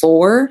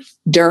before,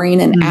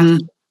 during, and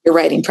after your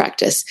writing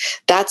practice?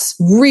 That's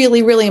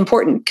really, really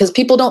important because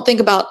people don't think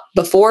about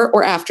before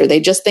or after. They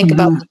just think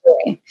about the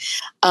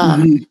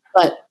during.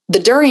 But the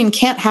during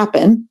can't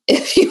happen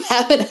if you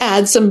haven't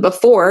had some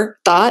before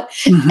thought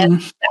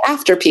and the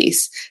after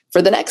piece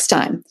for the next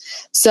time.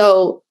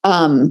 So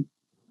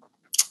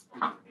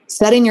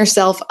setting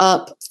yourself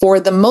up for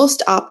the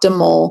most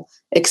optimal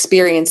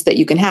experience that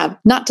you can have.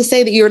 Not to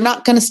say that you're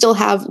not going to still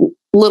have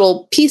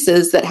little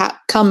pieces that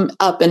come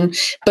up,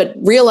 but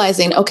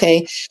realizing,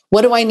 okay,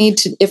 what do I need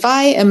to? If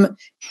I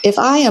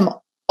am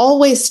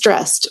always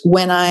stressed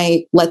when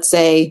I, let's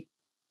say,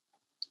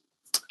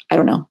 I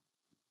don't know,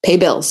 pay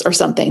bills or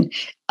something,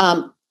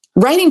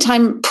 writing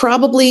time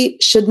probably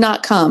should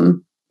not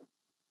come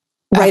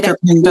right after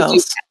paying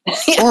bills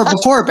or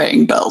before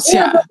paying bills.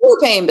 Before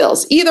paying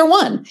bills, either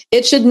one.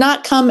 It should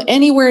not come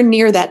anywhere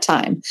near that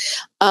time.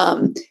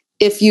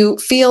 If you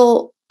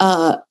feel,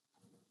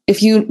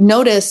 if you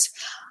notice,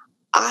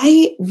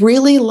 I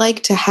really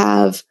like to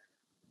have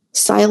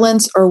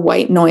silence or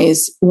white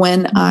noise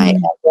when I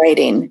am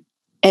writing.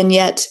 And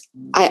yet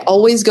I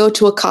always go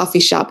to a coffee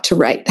shop to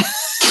write.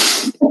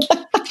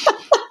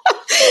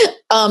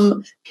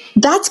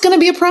 That's going to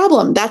be a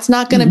problem. That's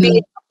not going to be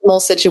an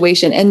optimal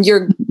situation. And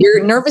your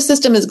nervous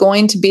system is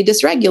going to be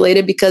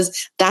dysregulated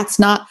because that's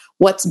not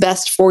what's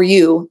best for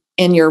you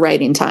in your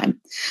writing time.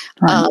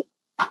 Right.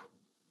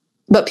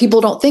 But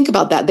people don't think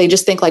about that. They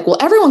just think like, well,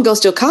 everyone goes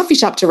to a coffee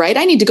shop to write.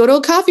 I need to go to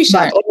a coffee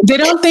shop. Right. They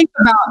don't think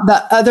about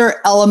the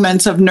other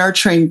elements of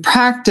nurturing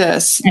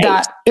practice,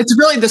 that it's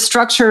really the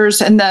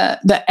structures and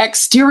the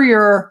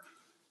exterior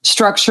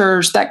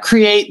structures that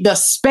create the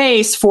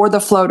space for the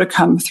flow to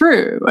come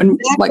through. And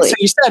like so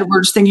you said,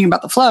 we're just thinking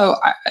about the flow.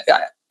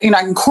 I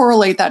can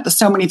correlate that to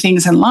so many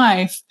things in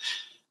life,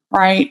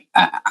 right?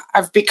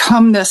 I've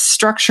become this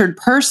structured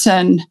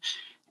person,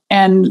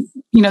 and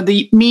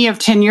the me of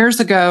 10 years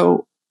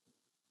ago,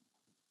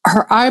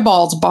 her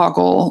eyeballs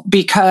boggle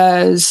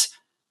because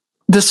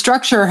the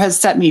structure has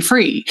set me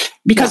free,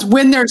 because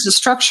when there's a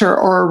structure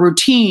or a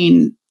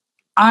routine,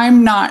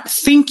 I'm not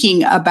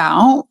thinking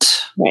about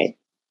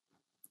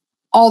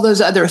all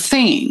those other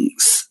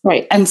things.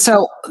 Right. And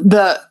so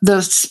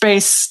the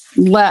space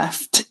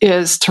left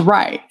is to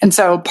write. And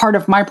so part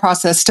of my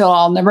process still,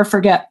 I'll never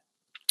forget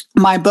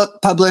my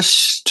book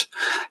published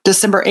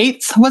December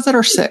 8th, was it,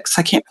 or 6th?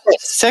 I can't,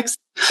 6th?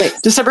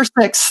 December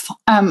 6th,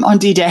 on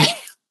D-Day.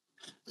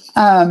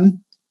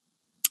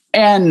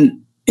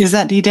 And is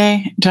that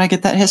D-Day? Did I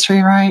get that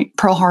history right?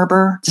 Pearl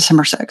Harbor,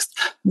 December 6th,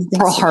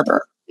 Pearl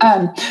Harbor.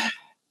 And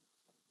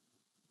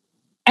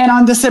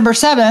on December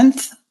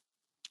 7th,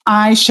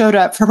 I showed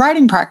up for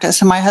writing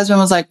practice, and my husband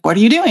was like, "What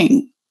are you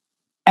doing?"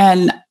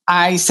 And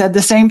I said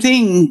the same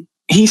thing.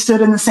 He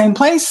stood in the same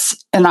place,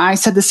 and I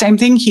said the same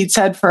thing he'd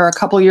said for a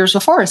couple of years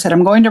before. I said,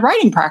 "I'm going to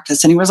writing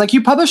practice." And he was like,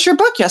 "You published your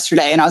book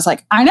yesterday." And I was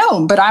like, "I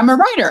know, but I'm a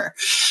writer."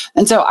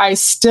 And so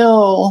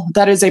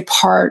that is a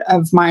part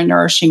of my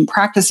nourishing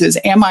practices.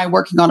 Am I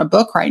working on a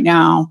book right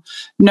now?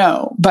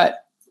 No, but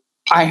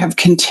I have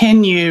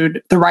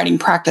continued the writing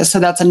practice. So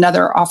that's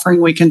another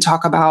offering we can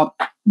talk about,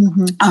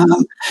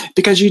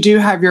 because you do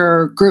have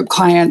your group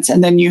clients,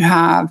 and then you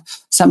have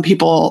some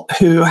people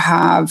who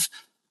have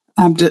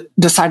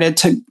decided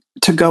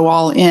to go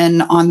all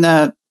in on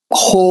the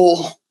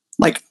whole,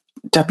 like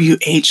WHOLE,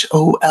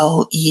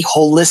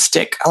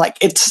 holistic. Like,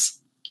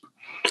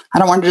 I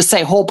don't want to just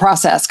say whole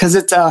process, because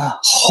it's a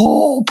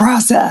whole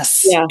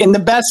process in the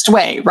best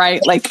way,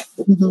 right? Like,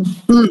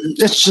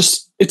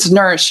 it's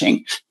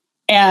nourishing.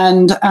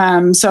 And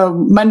so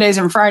Mondays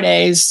and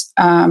Fridays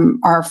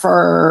are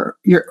for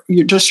your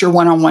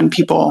one-on-one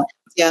people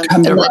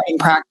come to writing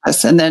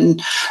practice. And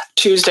then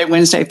Tuesday,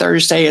 Wednesday,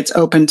 Thursday, it's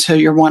open to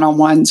your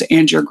one-on-ones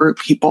and your group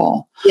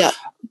people. Yeah.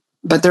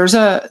 But there's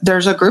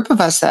a group of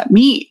us that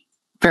meet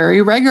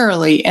very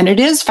regularly. And it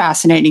is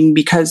fascinating,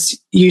 because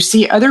you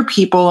see other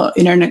people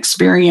in an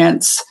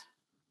experience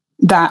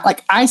that,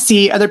 like, I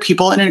see other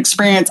people in an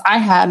experience I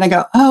had, and I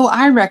go, "Oh,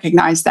 I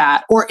recognize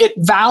that." Or it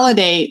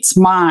validates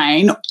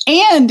mine,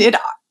 and it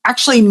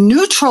actually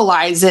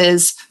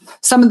neutralizes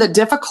some of the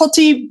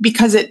difficulty,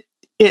 because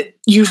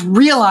you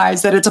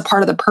realize that it's a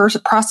part of the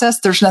process.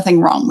 There's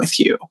nothing wrong with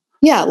you.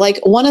 Yeah. Like,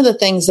 one of the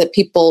things that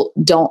people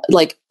don't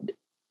like,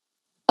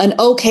 an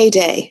okay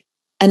day,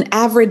 an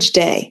average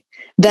day,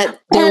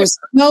 that there was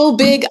no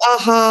big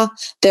aha,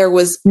 there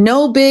was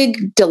no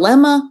big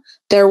dilemma,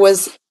 there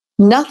was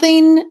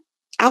nothing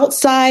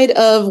outside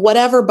of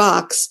whatever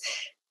box.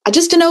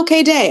 Just an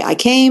okay day. I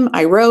came,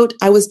 I wrote,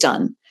 I was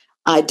done.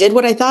 I did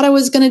what I thought I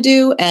was going to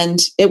do, and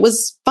it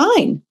was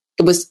fine.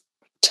 It was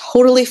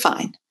totally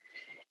fine.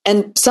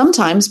 And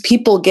sometimes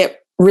people get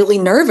really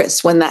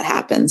nervous when that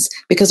happens,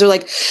 because they're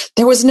like,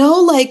 there was no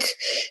like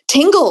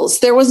tingles.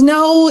 There was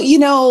no,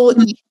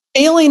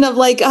 feeling of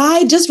like,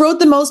 I just wrote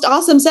the most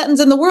awesome sentence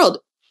in the world.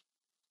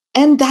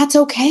 And that's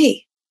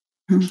okay.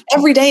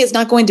 Every day is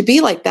not going to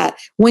be like that.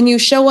 When you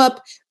show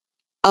up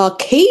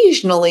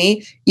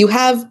occasionally, you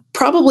have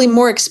probably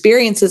more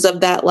experiences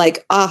of that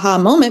like aha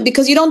moment,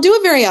 because you don't do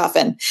it very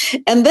often.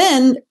 And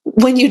then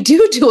when you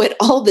do it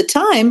all the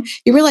time,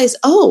 you realize,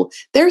 oh,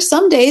 there are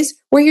some days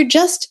where you're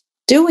just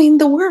doing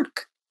the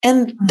work.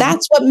 And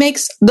that's what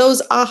makes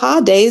those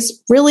aha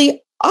days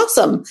really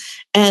awesome.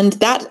 And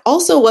that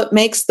also what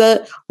makes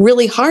the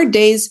really hard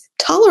days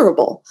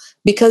tolerable,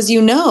 because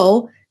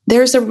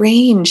there's a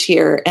range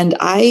here, and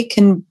I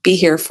can be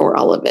here for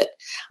all of it.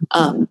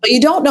 But you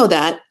don't know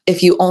that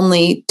if you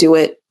only do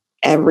it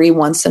every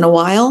once in a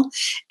while.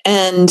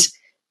 And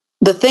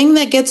the thing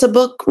that gets a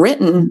book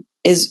written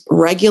is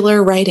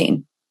regular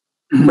writing.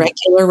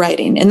 Regular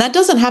writing. And that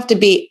doesn't have to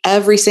be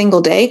every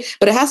single day,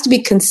 but it has to be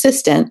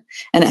consistent,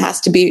 and it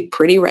has to be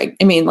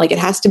it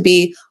has to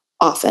be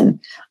often.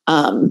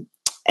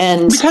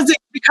 And because it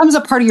becomes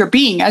a part of your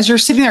being as you're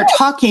sitting there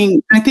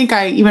talking. I think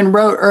I even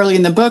wrote early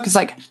in the book, it's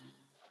like,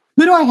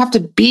 who do I have to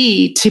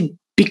be to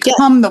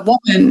become the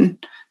woman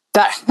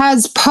that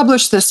has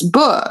published this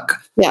book?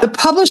 The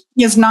publishing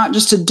is not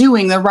just a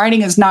doing. The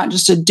writing is not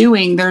just a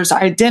doing. There's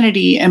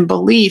identity and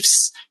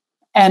beliefs,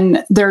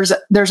 and there's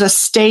a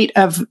state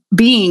of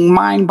being,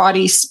 mind,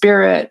 body,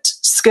 spirit,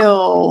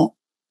 skill,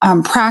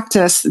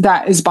 practice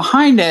that is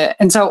behind it.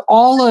 And so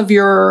all of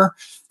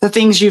the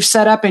things you've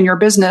set up in your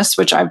business,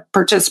 which I've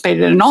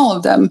participated in all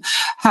of them,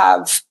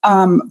 have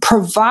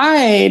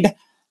provide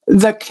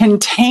the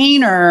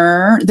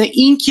container, the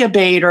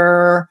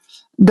incubator,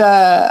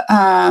 the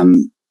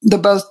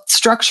both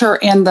structure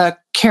and the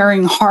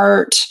caring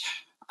heart,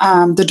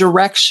 the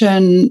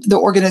direction, the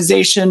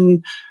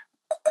organization,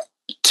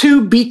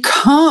 to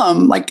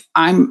become like,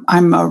 I'm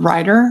a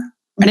writer.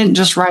 I didn't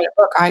just write a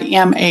book. I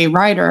am a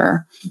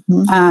writer.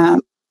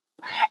 And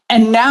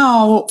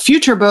now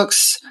future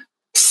books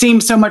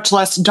seem so much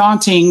less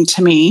daunting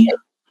to me.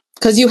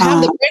 Because you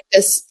have the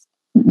practice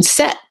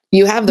set.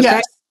 You have the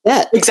practice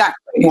set.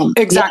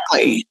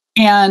 Exactly.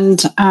 And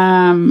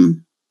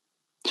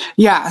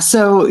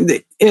so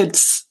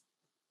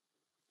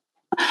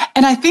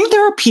And I think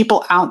there are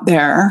people out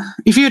there,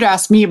 if you'd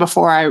asked me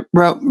before I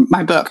wrote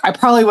my book, I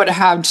probably would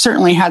have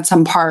certainly had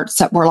some parts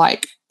that were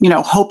like,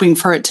 hoping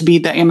for it to be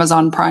the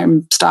Amazon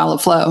Prime style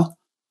of flow.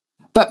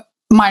 But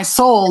my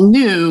soul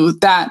knew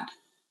that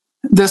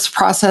this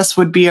process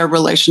would be a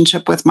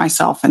relationship with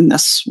myself in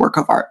this work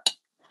of art.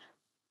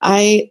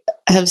 I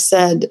have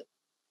said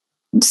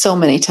so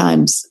many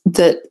times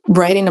that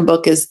writing a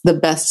book is the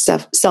best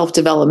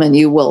self-development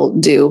you will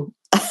do.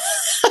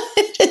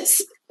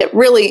 It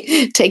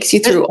really takes you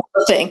through all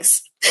the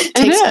things.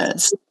 It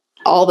is.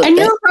 All the and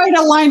things. Your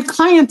right-aligned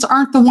clients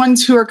aren't the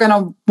ones who are going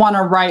to want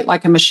to write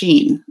like a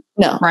machine.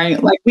 No.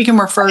 Right? Like we can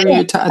refer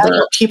you to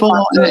other people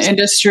in the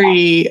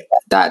industry.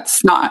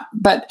 That's not.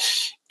 But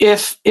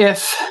if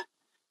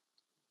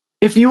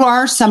you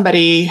are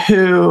somebody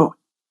who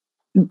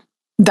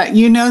that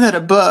that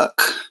a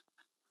book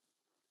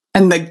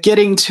and the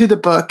getting to the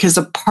book is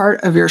a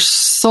part of your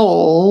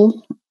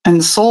soul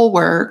and soul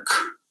work,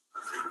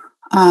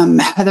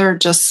 Heather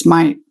just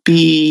might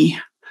be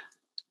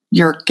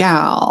your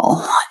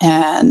gal.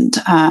 And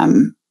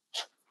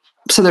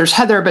so there's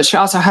Heather, but she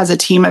also has a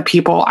team of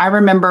people. I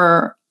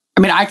remember,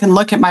 I can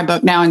look at my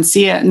book now and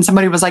see it. And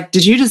somebody was like,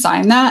 did you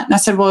design that? And I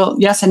said, well,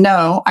 yes and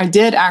no. I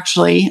did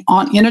actually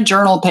in a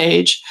journal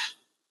page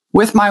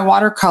with my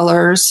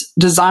watercolors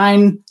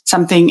design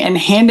something and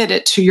handed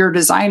it to your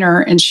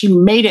designer. And she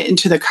made it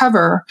into the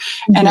cover.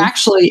 Mm-hmm. And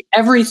actually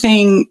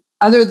everything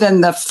other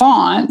than the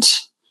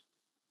font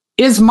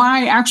is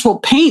my actual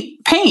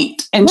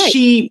paint. And right.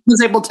 She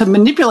was able to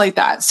manipulate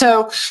that.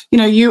 So,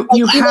 you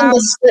have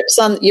the scripts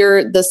on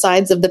the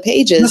sides of the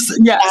pages.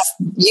 Yes.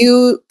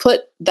 You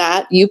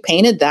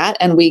painted that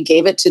and we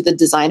gave it to the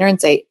designer and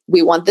say,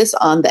 we want this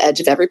on the edge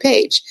of every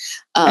page.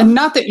 And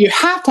not that you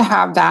have to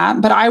have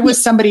that, but I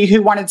was somebody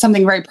who wanted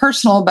something very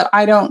personal, but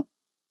I don't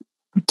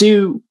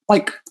do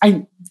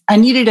I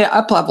needed it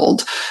up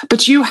leveled,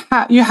 but you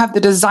have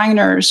the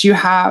designers, you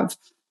have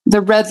the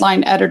red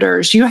line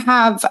editors. You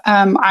have,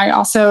 I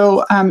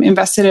also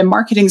invested in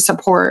marketing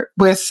support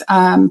with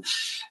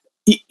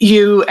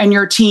you and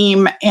your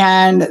team.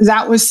 And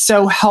that was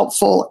so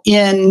helpful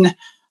in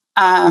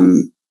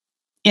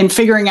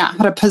figuring out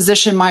how to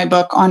position my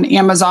book on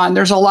Amazon.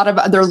 There's a lot of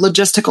other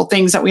logistical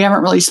things that we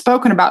haven't really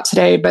spoken about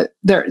today, but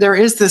there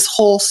is this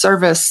whole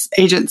service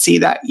agency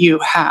that you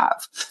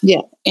have.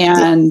 Yeah.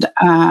 And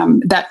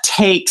that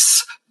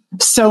takes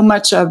so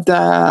much of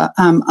the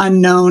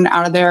unknown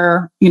out of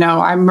there.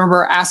 I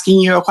remember asking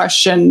you a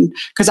question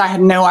because I had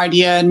no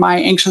idea, and my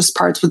anxious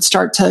parts would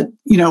start to,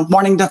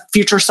 wanting to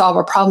future solve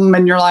a problem.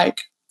 And you're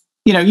like,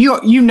 you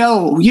don't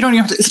even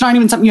have to, it's not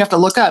even something you have to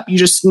look up. You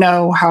just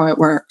know how it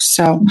works.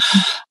 So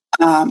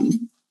I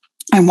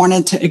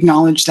wanted to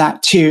acknowledge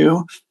that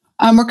too.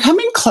 We're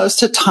coming close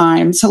to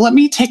time. So let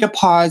me take a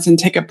pause and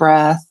take a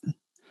breath.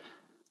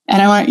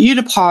 And I want you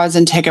to pause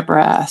and take a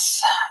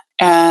breath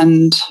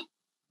and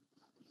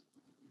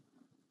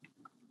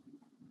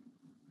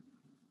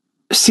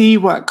see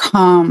what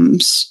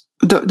comes.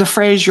 The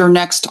phrase, your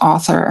next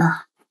author,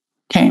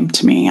 came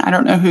to me. I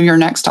don't know who your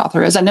next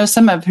author is. I know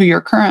some of who your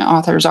current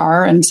authors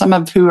are and some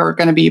of who are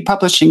going to be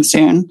publishing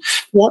soon.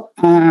 Yep.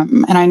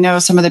 And I know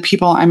some of the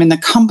people I'm in the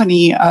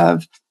company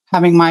of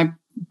having my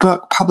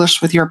book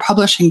published with your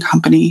publishing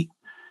company.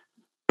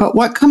 But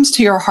what comes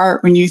to your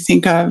heart when you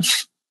think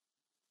of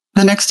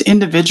the next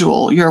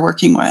individual you're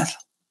working with?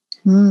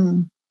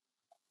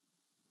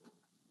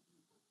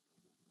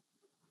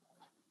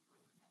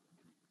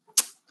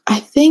 I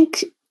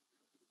think,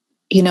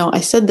 I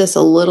said this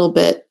a little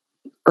bit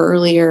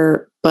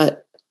earlier,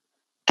 but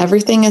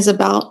everything is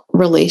about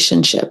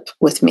relationship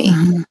with me.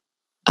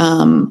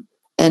 Mm-hmm.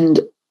 And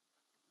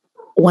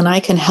when I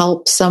can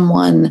help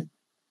someone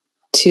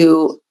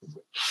to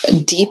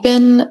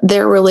deepen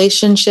their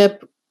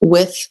relationship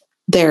with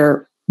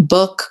their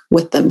book,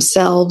 with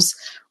themselves,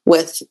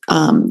 with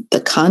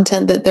the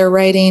content that they're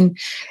writing,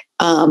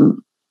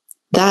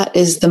 that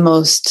is the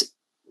most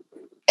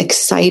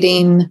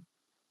exciting,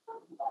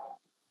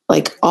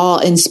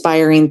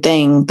 awe-inspiring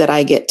thing that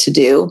I get to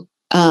do.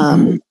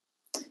 And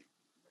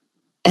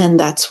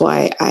that's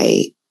why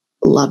I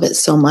love it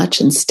so much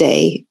and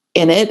stay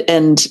in it.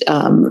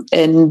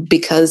 And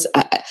because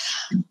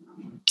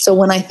so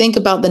when I think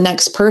about the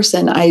next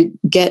person, I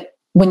get,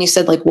 when you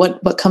said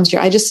what comes to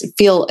your, I just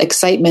feel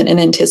excitement and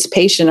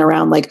anticipation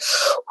around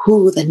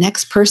who the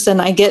next person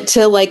I get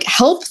to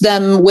help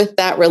them with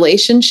that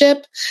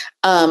relationship.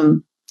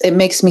 It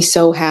makes me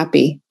so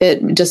happy.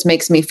 It just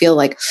makes me feel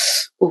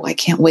I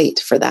can't wait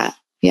for that.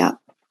 Yeah.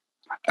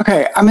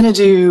 Okay. I'm going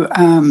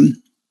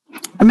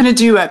to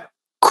do a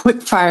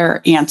quick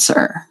fire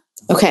answer.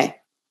 Okay.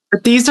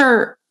 But these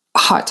are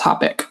hot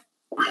topic.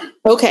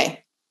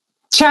 Okay.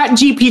 Chat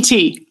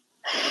GPT.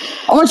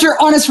 I want your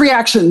honest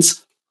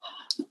reactions.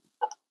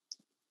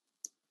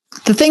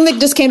 The thing that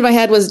just came to my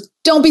head was,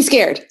 don't be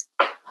scared.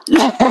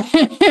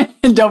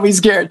 Don't be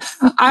scared.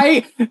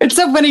 It's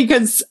so funny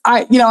because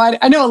I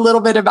know a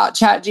little bit about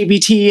Chat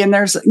GPT, and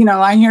there's,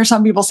 I hear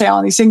some people say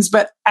all these things,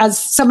 but as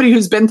somebody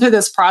who's been through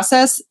this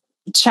process,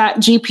 Chat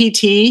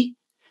GPT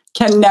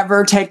can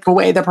never take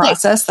away the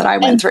process that I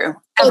went through.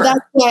 So that's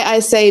why I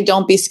say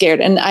don't be scared.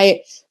 And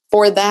I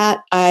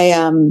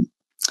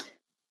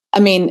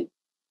mean,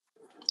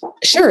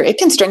 sure, it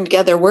can string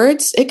together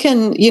words. It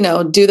can,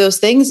 do those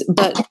things.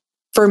 But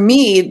for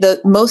me, the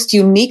most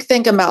unique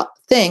thing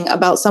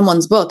about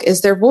someone's book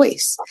is their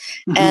voice.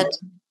 And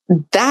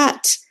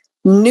that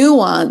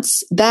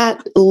nuance,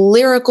 that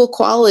lyrical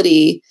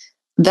quality,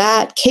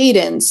 that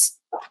cadence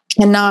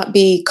cannot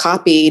be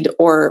copied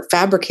or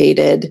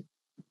fabricated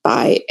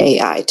by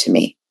AI to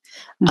me.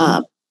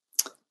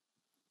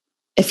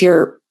 If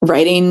you're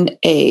writing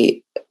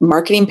a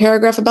marketing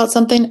paragraph about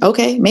something,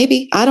 okay,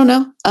 maybe, I don't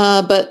know.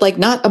 But like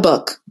not a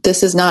book.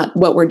 This is not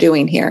what we're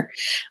doing here.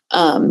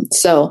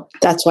 So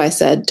that's why I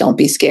said, don't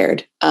be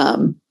scared.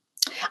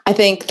 I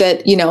think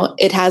that,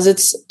 it has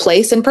its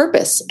place and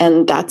purpose.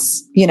 And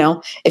that's,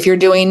 if you're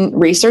doing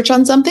research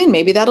on something,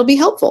 maybe that'll be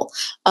helpful.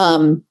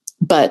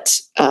 But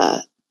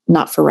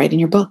not for writing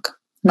your book.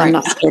 Right. I'm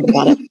not scared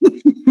about it.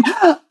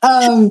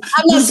 I'm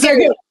not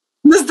scared.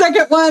 The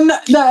second one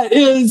that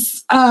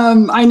is,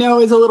 I know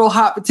is a little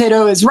hot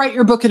potato is write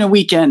your book in a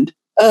weekend.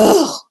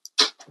 Ugh.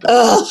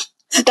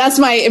 That's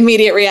my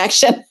immediate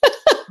reaction.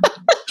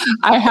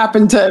 I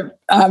happen to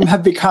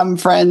have become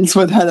friends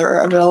with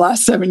Heather over the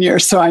last 7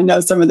 years, so I know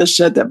some of the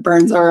shit that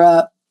burns her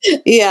up.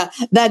 Yeah,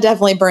 that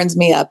definitely burns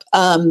me up.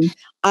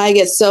 I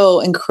get so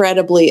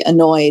incredibly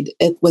annoyed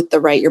with the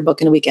write your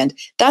book in a weekend.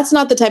 That's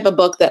not the type of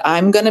book that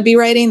I'm going to be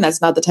writing.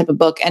 That's not the type of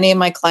book any of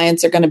my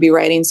clients are going to be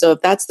writing. So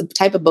if that's the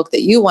type of book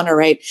that you want to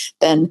write,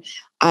 then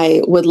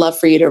I would love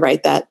for you to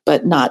write that,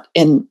 but not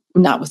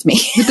with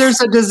me. But there's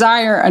a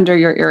desire under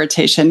your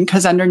irritation,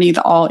 because underneath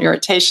all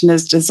irritation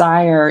is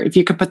desire. If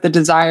you could put the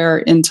desire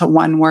into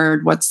one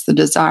word, what's the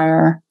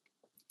desire?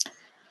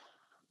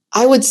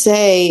 I would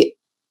say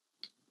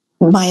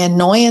my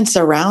annoyance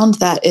around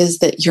that is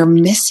that you're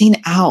missing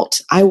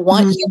out. I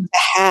want you to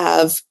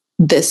have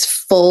this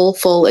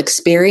full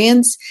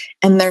experience,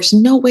 and there's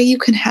no way you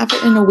can have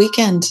it in a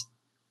weekend.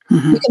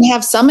 You can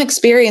have some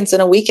experience in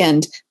a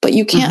weekend, but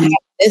you can't have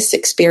this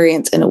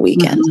experience in a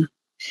weekend.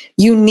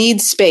 You need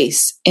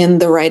space in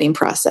the writing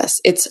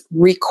process. It's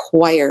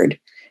required.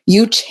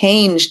 You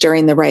change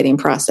during the writing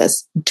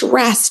process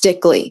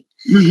drastically.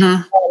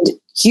 And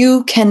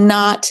you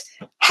cannot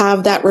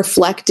have that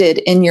reflected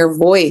in your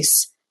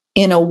voice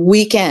in a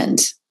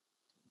weekend.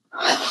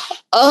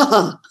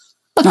 I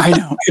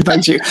know, it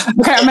bugs you.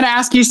 Okay, I'm going to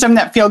ask you some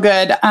that feel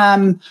good.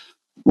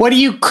 What are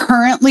you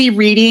currently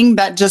reading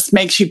that just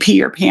makes you pee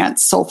your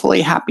pants,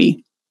 soulfully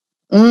happy?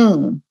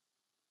 Well,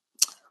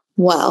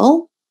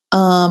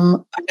 I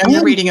know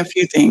you're reading a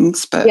few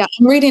things, but yeah,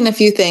 I'm reading a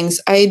few things.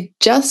 I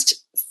just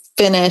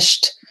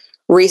finished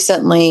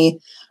recently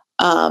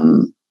a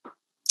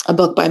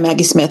book by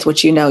Maggie Smith,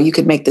 which You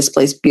Could Make This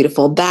Place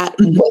Beautiful. That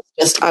was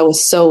just, I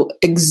was so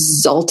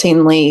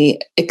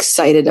exultingly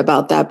excited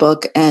about that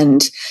book,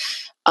 and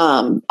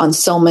on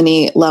so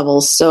many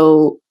levels,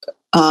 so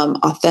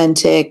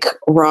authentic,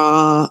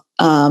 raw,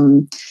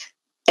 but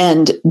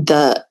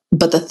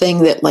the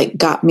thing that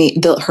got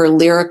me, her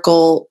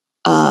lyrical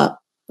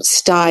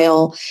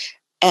style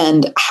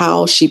and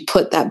how she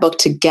put that book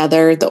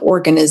together, the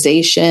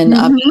organization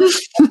of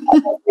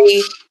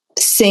every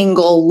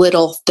single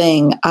little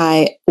thing,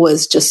 I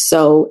was just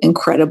so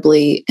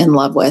incredibly in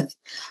love with.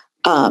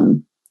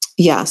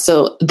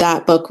 So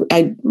that book,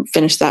 I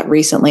finished that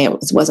recently. It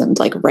wasn't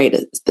right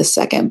at the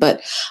second,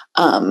 but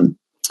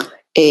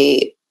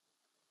a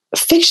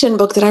fiction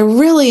book that I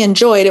really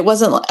enjoyed. It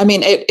wasn't,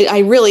 I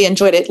really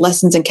enjoyed it.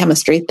 Lessons in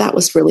Chemistry. That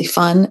was really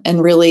fun.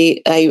 And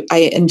really,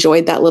 I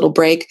enjoyed that little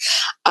break.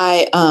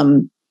 I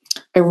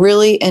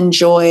really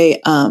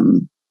enjoy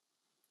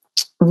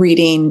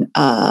reading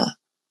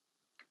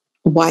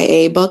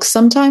YA books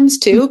sometimes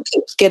too.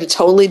 Get a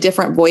totally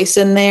different voice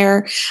in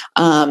there.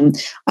 I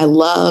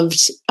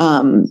loved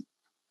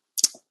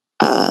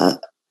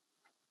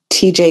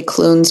TJ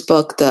Klune's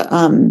book,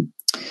 the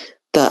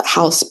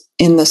House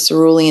in the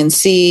Cerulean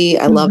Sea.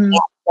 I love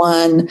that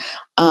one.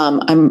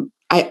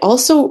 I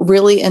also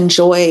really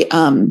enjoy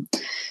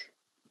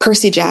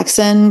Percy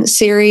Jackson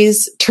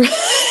series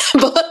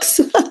books.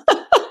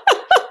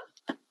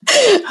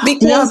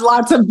 Because he has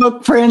lots of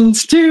book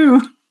friends too.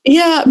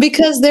 Yeah,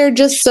 because they're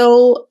just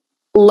so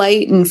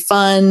light and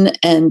fun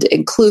and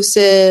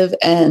inclusive.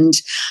 And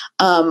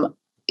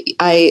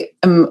I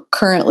am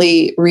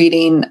currently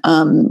reading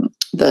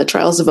the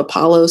Trials of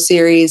Apollo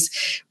series,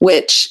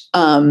 which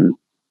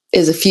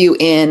is a few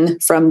in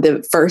from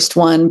the first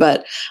one,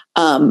 but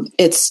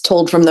it's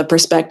told from the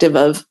perspective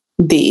of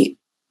the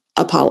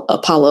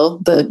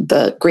Apollo,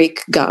 the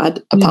Greek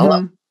god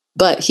Apollo,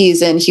 but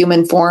he's in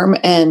human form,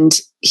 and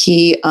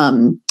he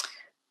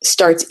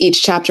starts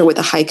each chapter with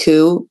a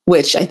haiku,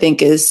 which I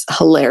think is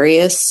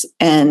hilarious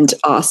and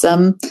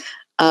awesome,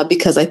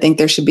 because I think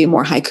there should be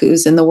more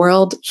haikus in the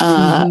world.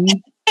 And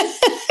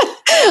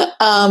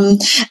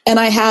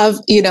I have,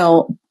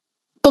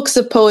 books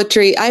of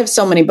poetry. I have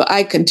so many, but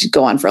I could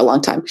go on for a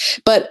long time.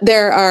 But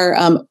there are,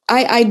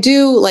 I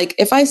do,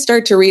 if I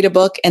start to read a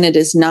book and it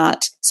is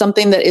not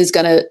something that is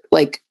going to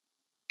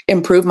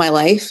improve my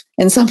life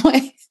in some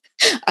way,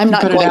 I'm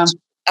not going to.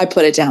 I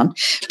put it down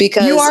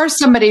because you are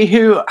somebody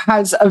who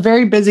has a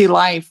very busy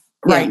life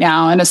right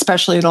now. And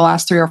especially the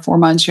last 3 or 4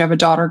 months, you have a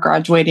daughter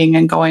graduating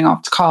and going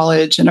off to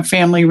college and a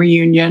family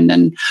reunion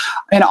and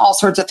all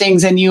sorts of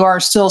things. And you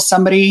are still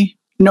somebody,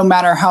 no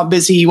matter how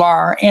busy you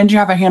are, and you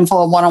have a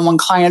handful of one-on-one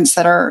clients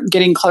that are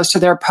getting close to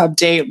their pub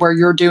date where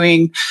you're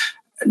doing,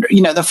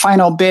 the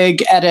final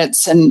big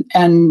edits and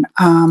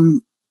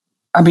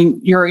I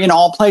mean, you're in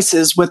all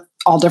places with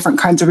all different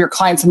kinds of your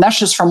clients. And that's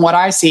just from what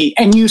I see.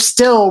 And you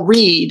still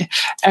read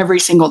every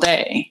single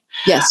day.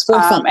 Yes. For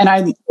fun. And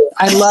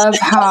I love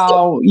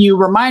how you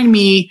remind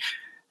me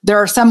there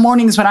are some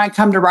mornings when I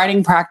come to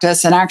writing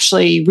practice and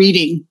actually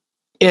reading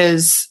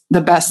is the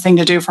best thing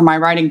to do for my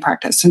writing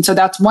practice. And so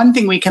that's one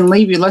thing we can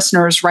leave you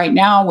listeners right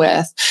now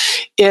with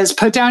is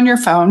put down your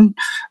phone.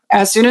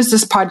 As soon as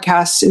this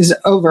podcast is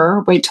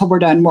over, wait till we're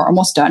done. We're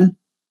almost done.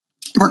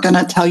 We're going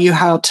to tell you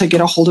how to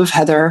get a hold of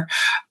Heather.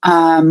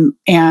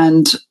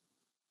 And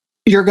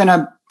you're going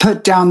to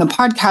put down the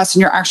podcast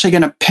and you're actually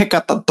going to pick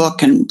up a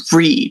book and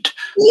read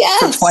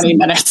for 20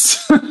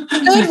 minutes.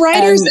 Good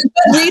writers are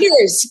good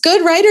readers.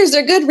 Good writers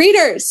are good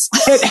readers.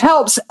 It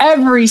helps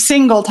every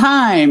single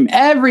time.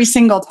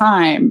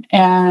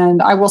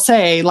 And I will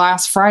say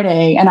last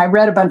Friday, and I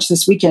read a bunch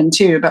this weekend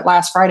too, but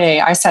last Friday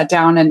I sat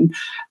down and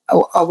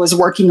I was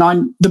working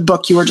on the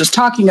book you were just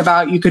talking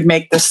about. You Could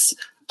Make This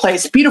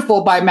Place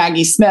Beautiful by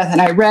Maggie Smith.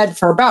 And I read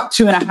for about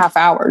 2.5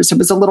 hours. It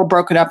was a little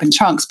broken up in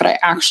chunks, but I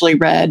actually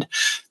read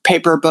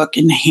paper book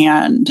in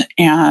hand.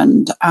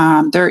 And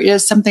there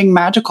is something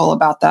magical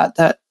about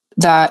that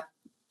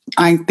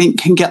I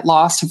think can get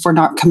lost if we're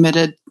not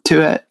committed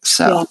to it.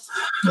 So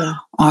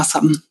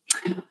awesome.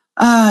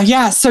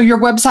 So your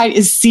website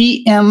is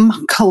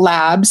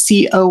cmcollab,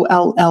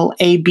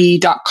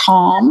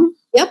 COLLAB.com.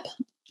 Yep.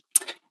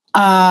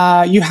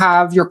 You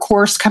have your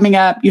course coming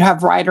up. You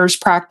have writer's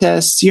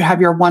practice. You have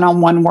your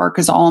one-on-one work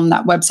is all on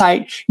that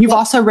website. You've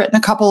also written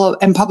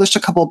and published a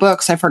couple of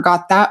books. I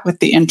forgot that with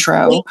the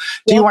intro.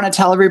 Do you want to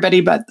tell everybody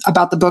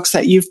about the books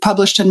that you've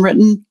published and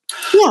written?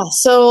 Yeah.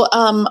 So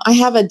I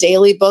have a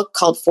daily book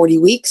called 40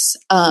 Weeks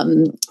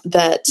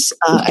that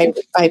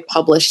I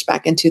published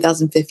back in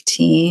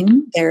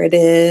 2015. There it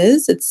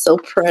is. It's so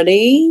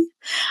pretty.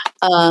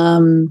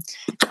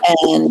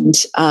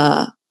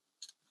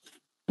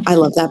 I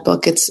love that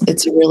book. It's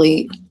a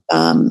really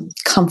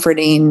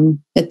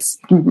comforting. It's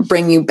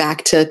bring you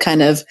back to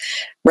kind of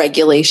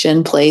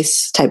regulation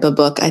place type of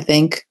book. I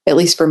think, at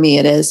least for me,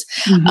 it is.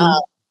 Mm-hmm.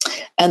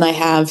 And I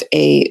have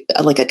a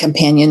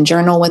companion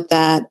journal with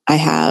that. I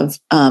have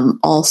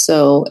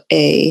also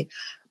a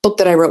book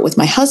that I wrote with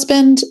my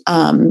husband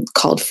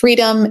called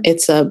Freedom.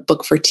 It's a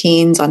book for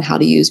teens on how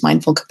to use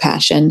mindful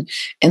compassion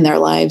in their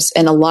lives,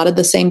 and a lot of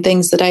the same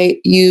things that I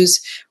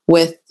use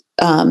with.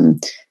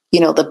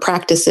 The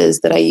practices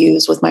that I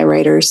use with my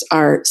writers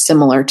are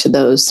similar to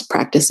those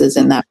practices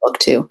in that book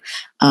too.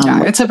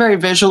 It's a very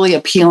visually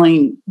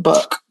appealing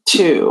book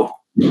too.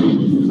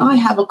 I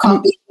have a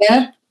copy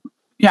there.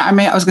 Yeah, I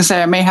was going to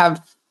say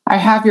I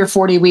have your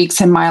 40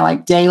 weeks in my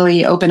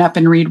daily open up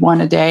and read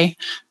one a day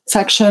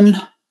section.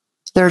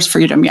 There's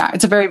Freedom. Yeah,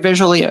 it's a very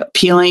visually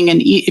appealing,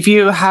 and if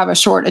you have a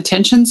short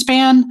attention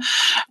span,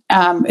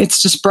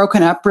 it's just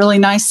broken up really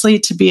nicely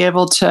to be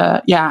able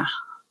to. Yeah.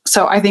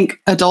 So I think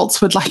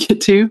adults would like it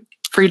too.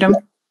 Freedom.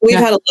 We've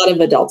had a lot of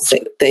adults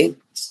they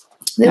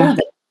love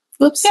it.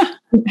 Whoops. Yeah.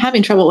 I'm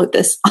having trouble with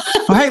this.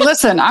 Well, hey,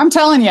 listen, I'm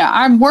telling you,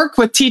 I work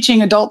with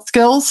teaching adult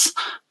skills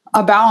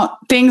about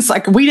things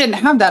like we didn't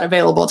have that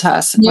available to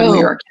us when we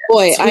were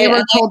kids. We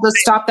were told to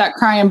stop that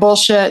crying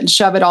bullshit and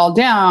shove it all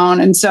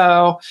down. And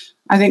so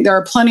I think there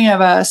are plenty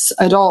of us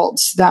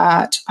adults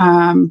that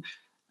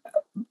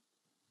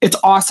it's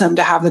awesome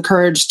to have the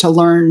courage to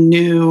learn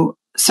new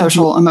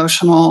social,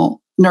 emotional,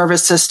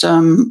 nervous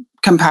system,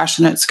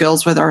 compassionate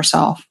skills with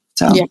ourselves.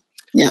 So,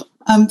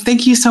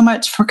 thank you so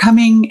much for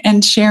coming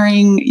and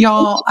sharing,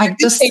 y'all. I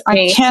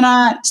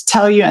cannot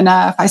tell you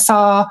enough. I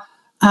saw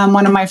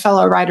one of my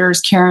fellow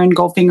writers, Karen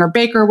Goldfinger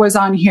Baker, was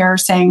on here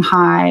saying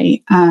hi.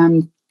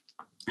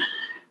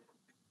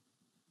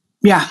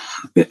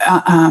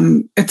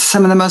 It's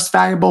some of the most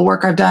valuable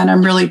work I've done.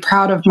 I'm really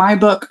proud of my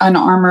book,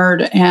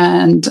 Unarmored,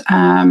 and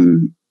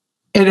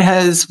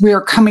we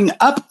are coming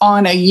up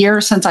on a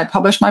year since I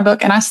published my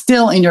book, and I'm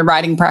still in your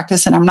writing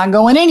practice, and I'm not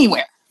going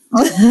anywhere.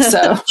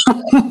 So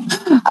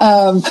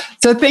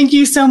thank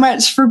you so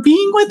much for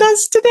being with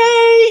us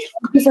today.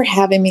 Thank you for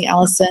having me,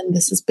 Allison.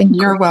 This has been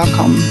You're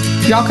welcome.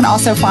 Y'all can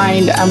also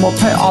find, and we'll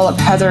put all of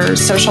Heather's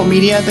social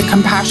media, The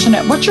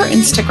Compassionate. What's your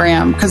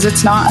Instagram? Because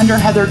it's not under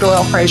Heather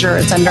Doyle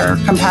Frasier. It's under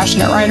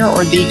Compassionate Writer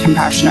or The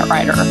Compassionate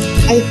Writer.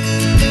 I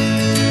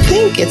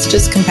think it's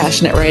just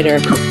Compassionate Writer.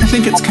 I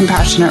think it's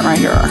Compassionate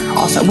Writer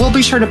also. We'll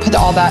be sure to put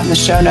all that in the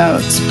show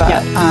notes,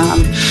 but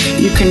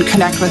you can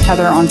connect with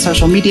Heather on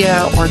social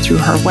media or through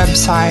her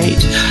website.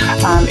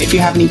 If you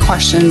have any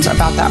questions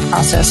about that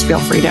process, feel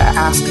free to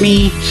ask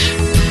me.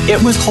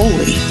 It was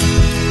holy.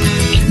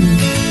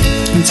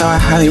 And so I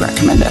highly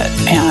recommend it.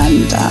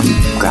 And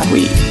glad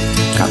we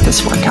got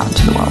this work out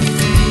into the world.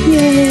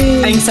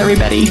 Yay. Thanks,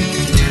 everybody.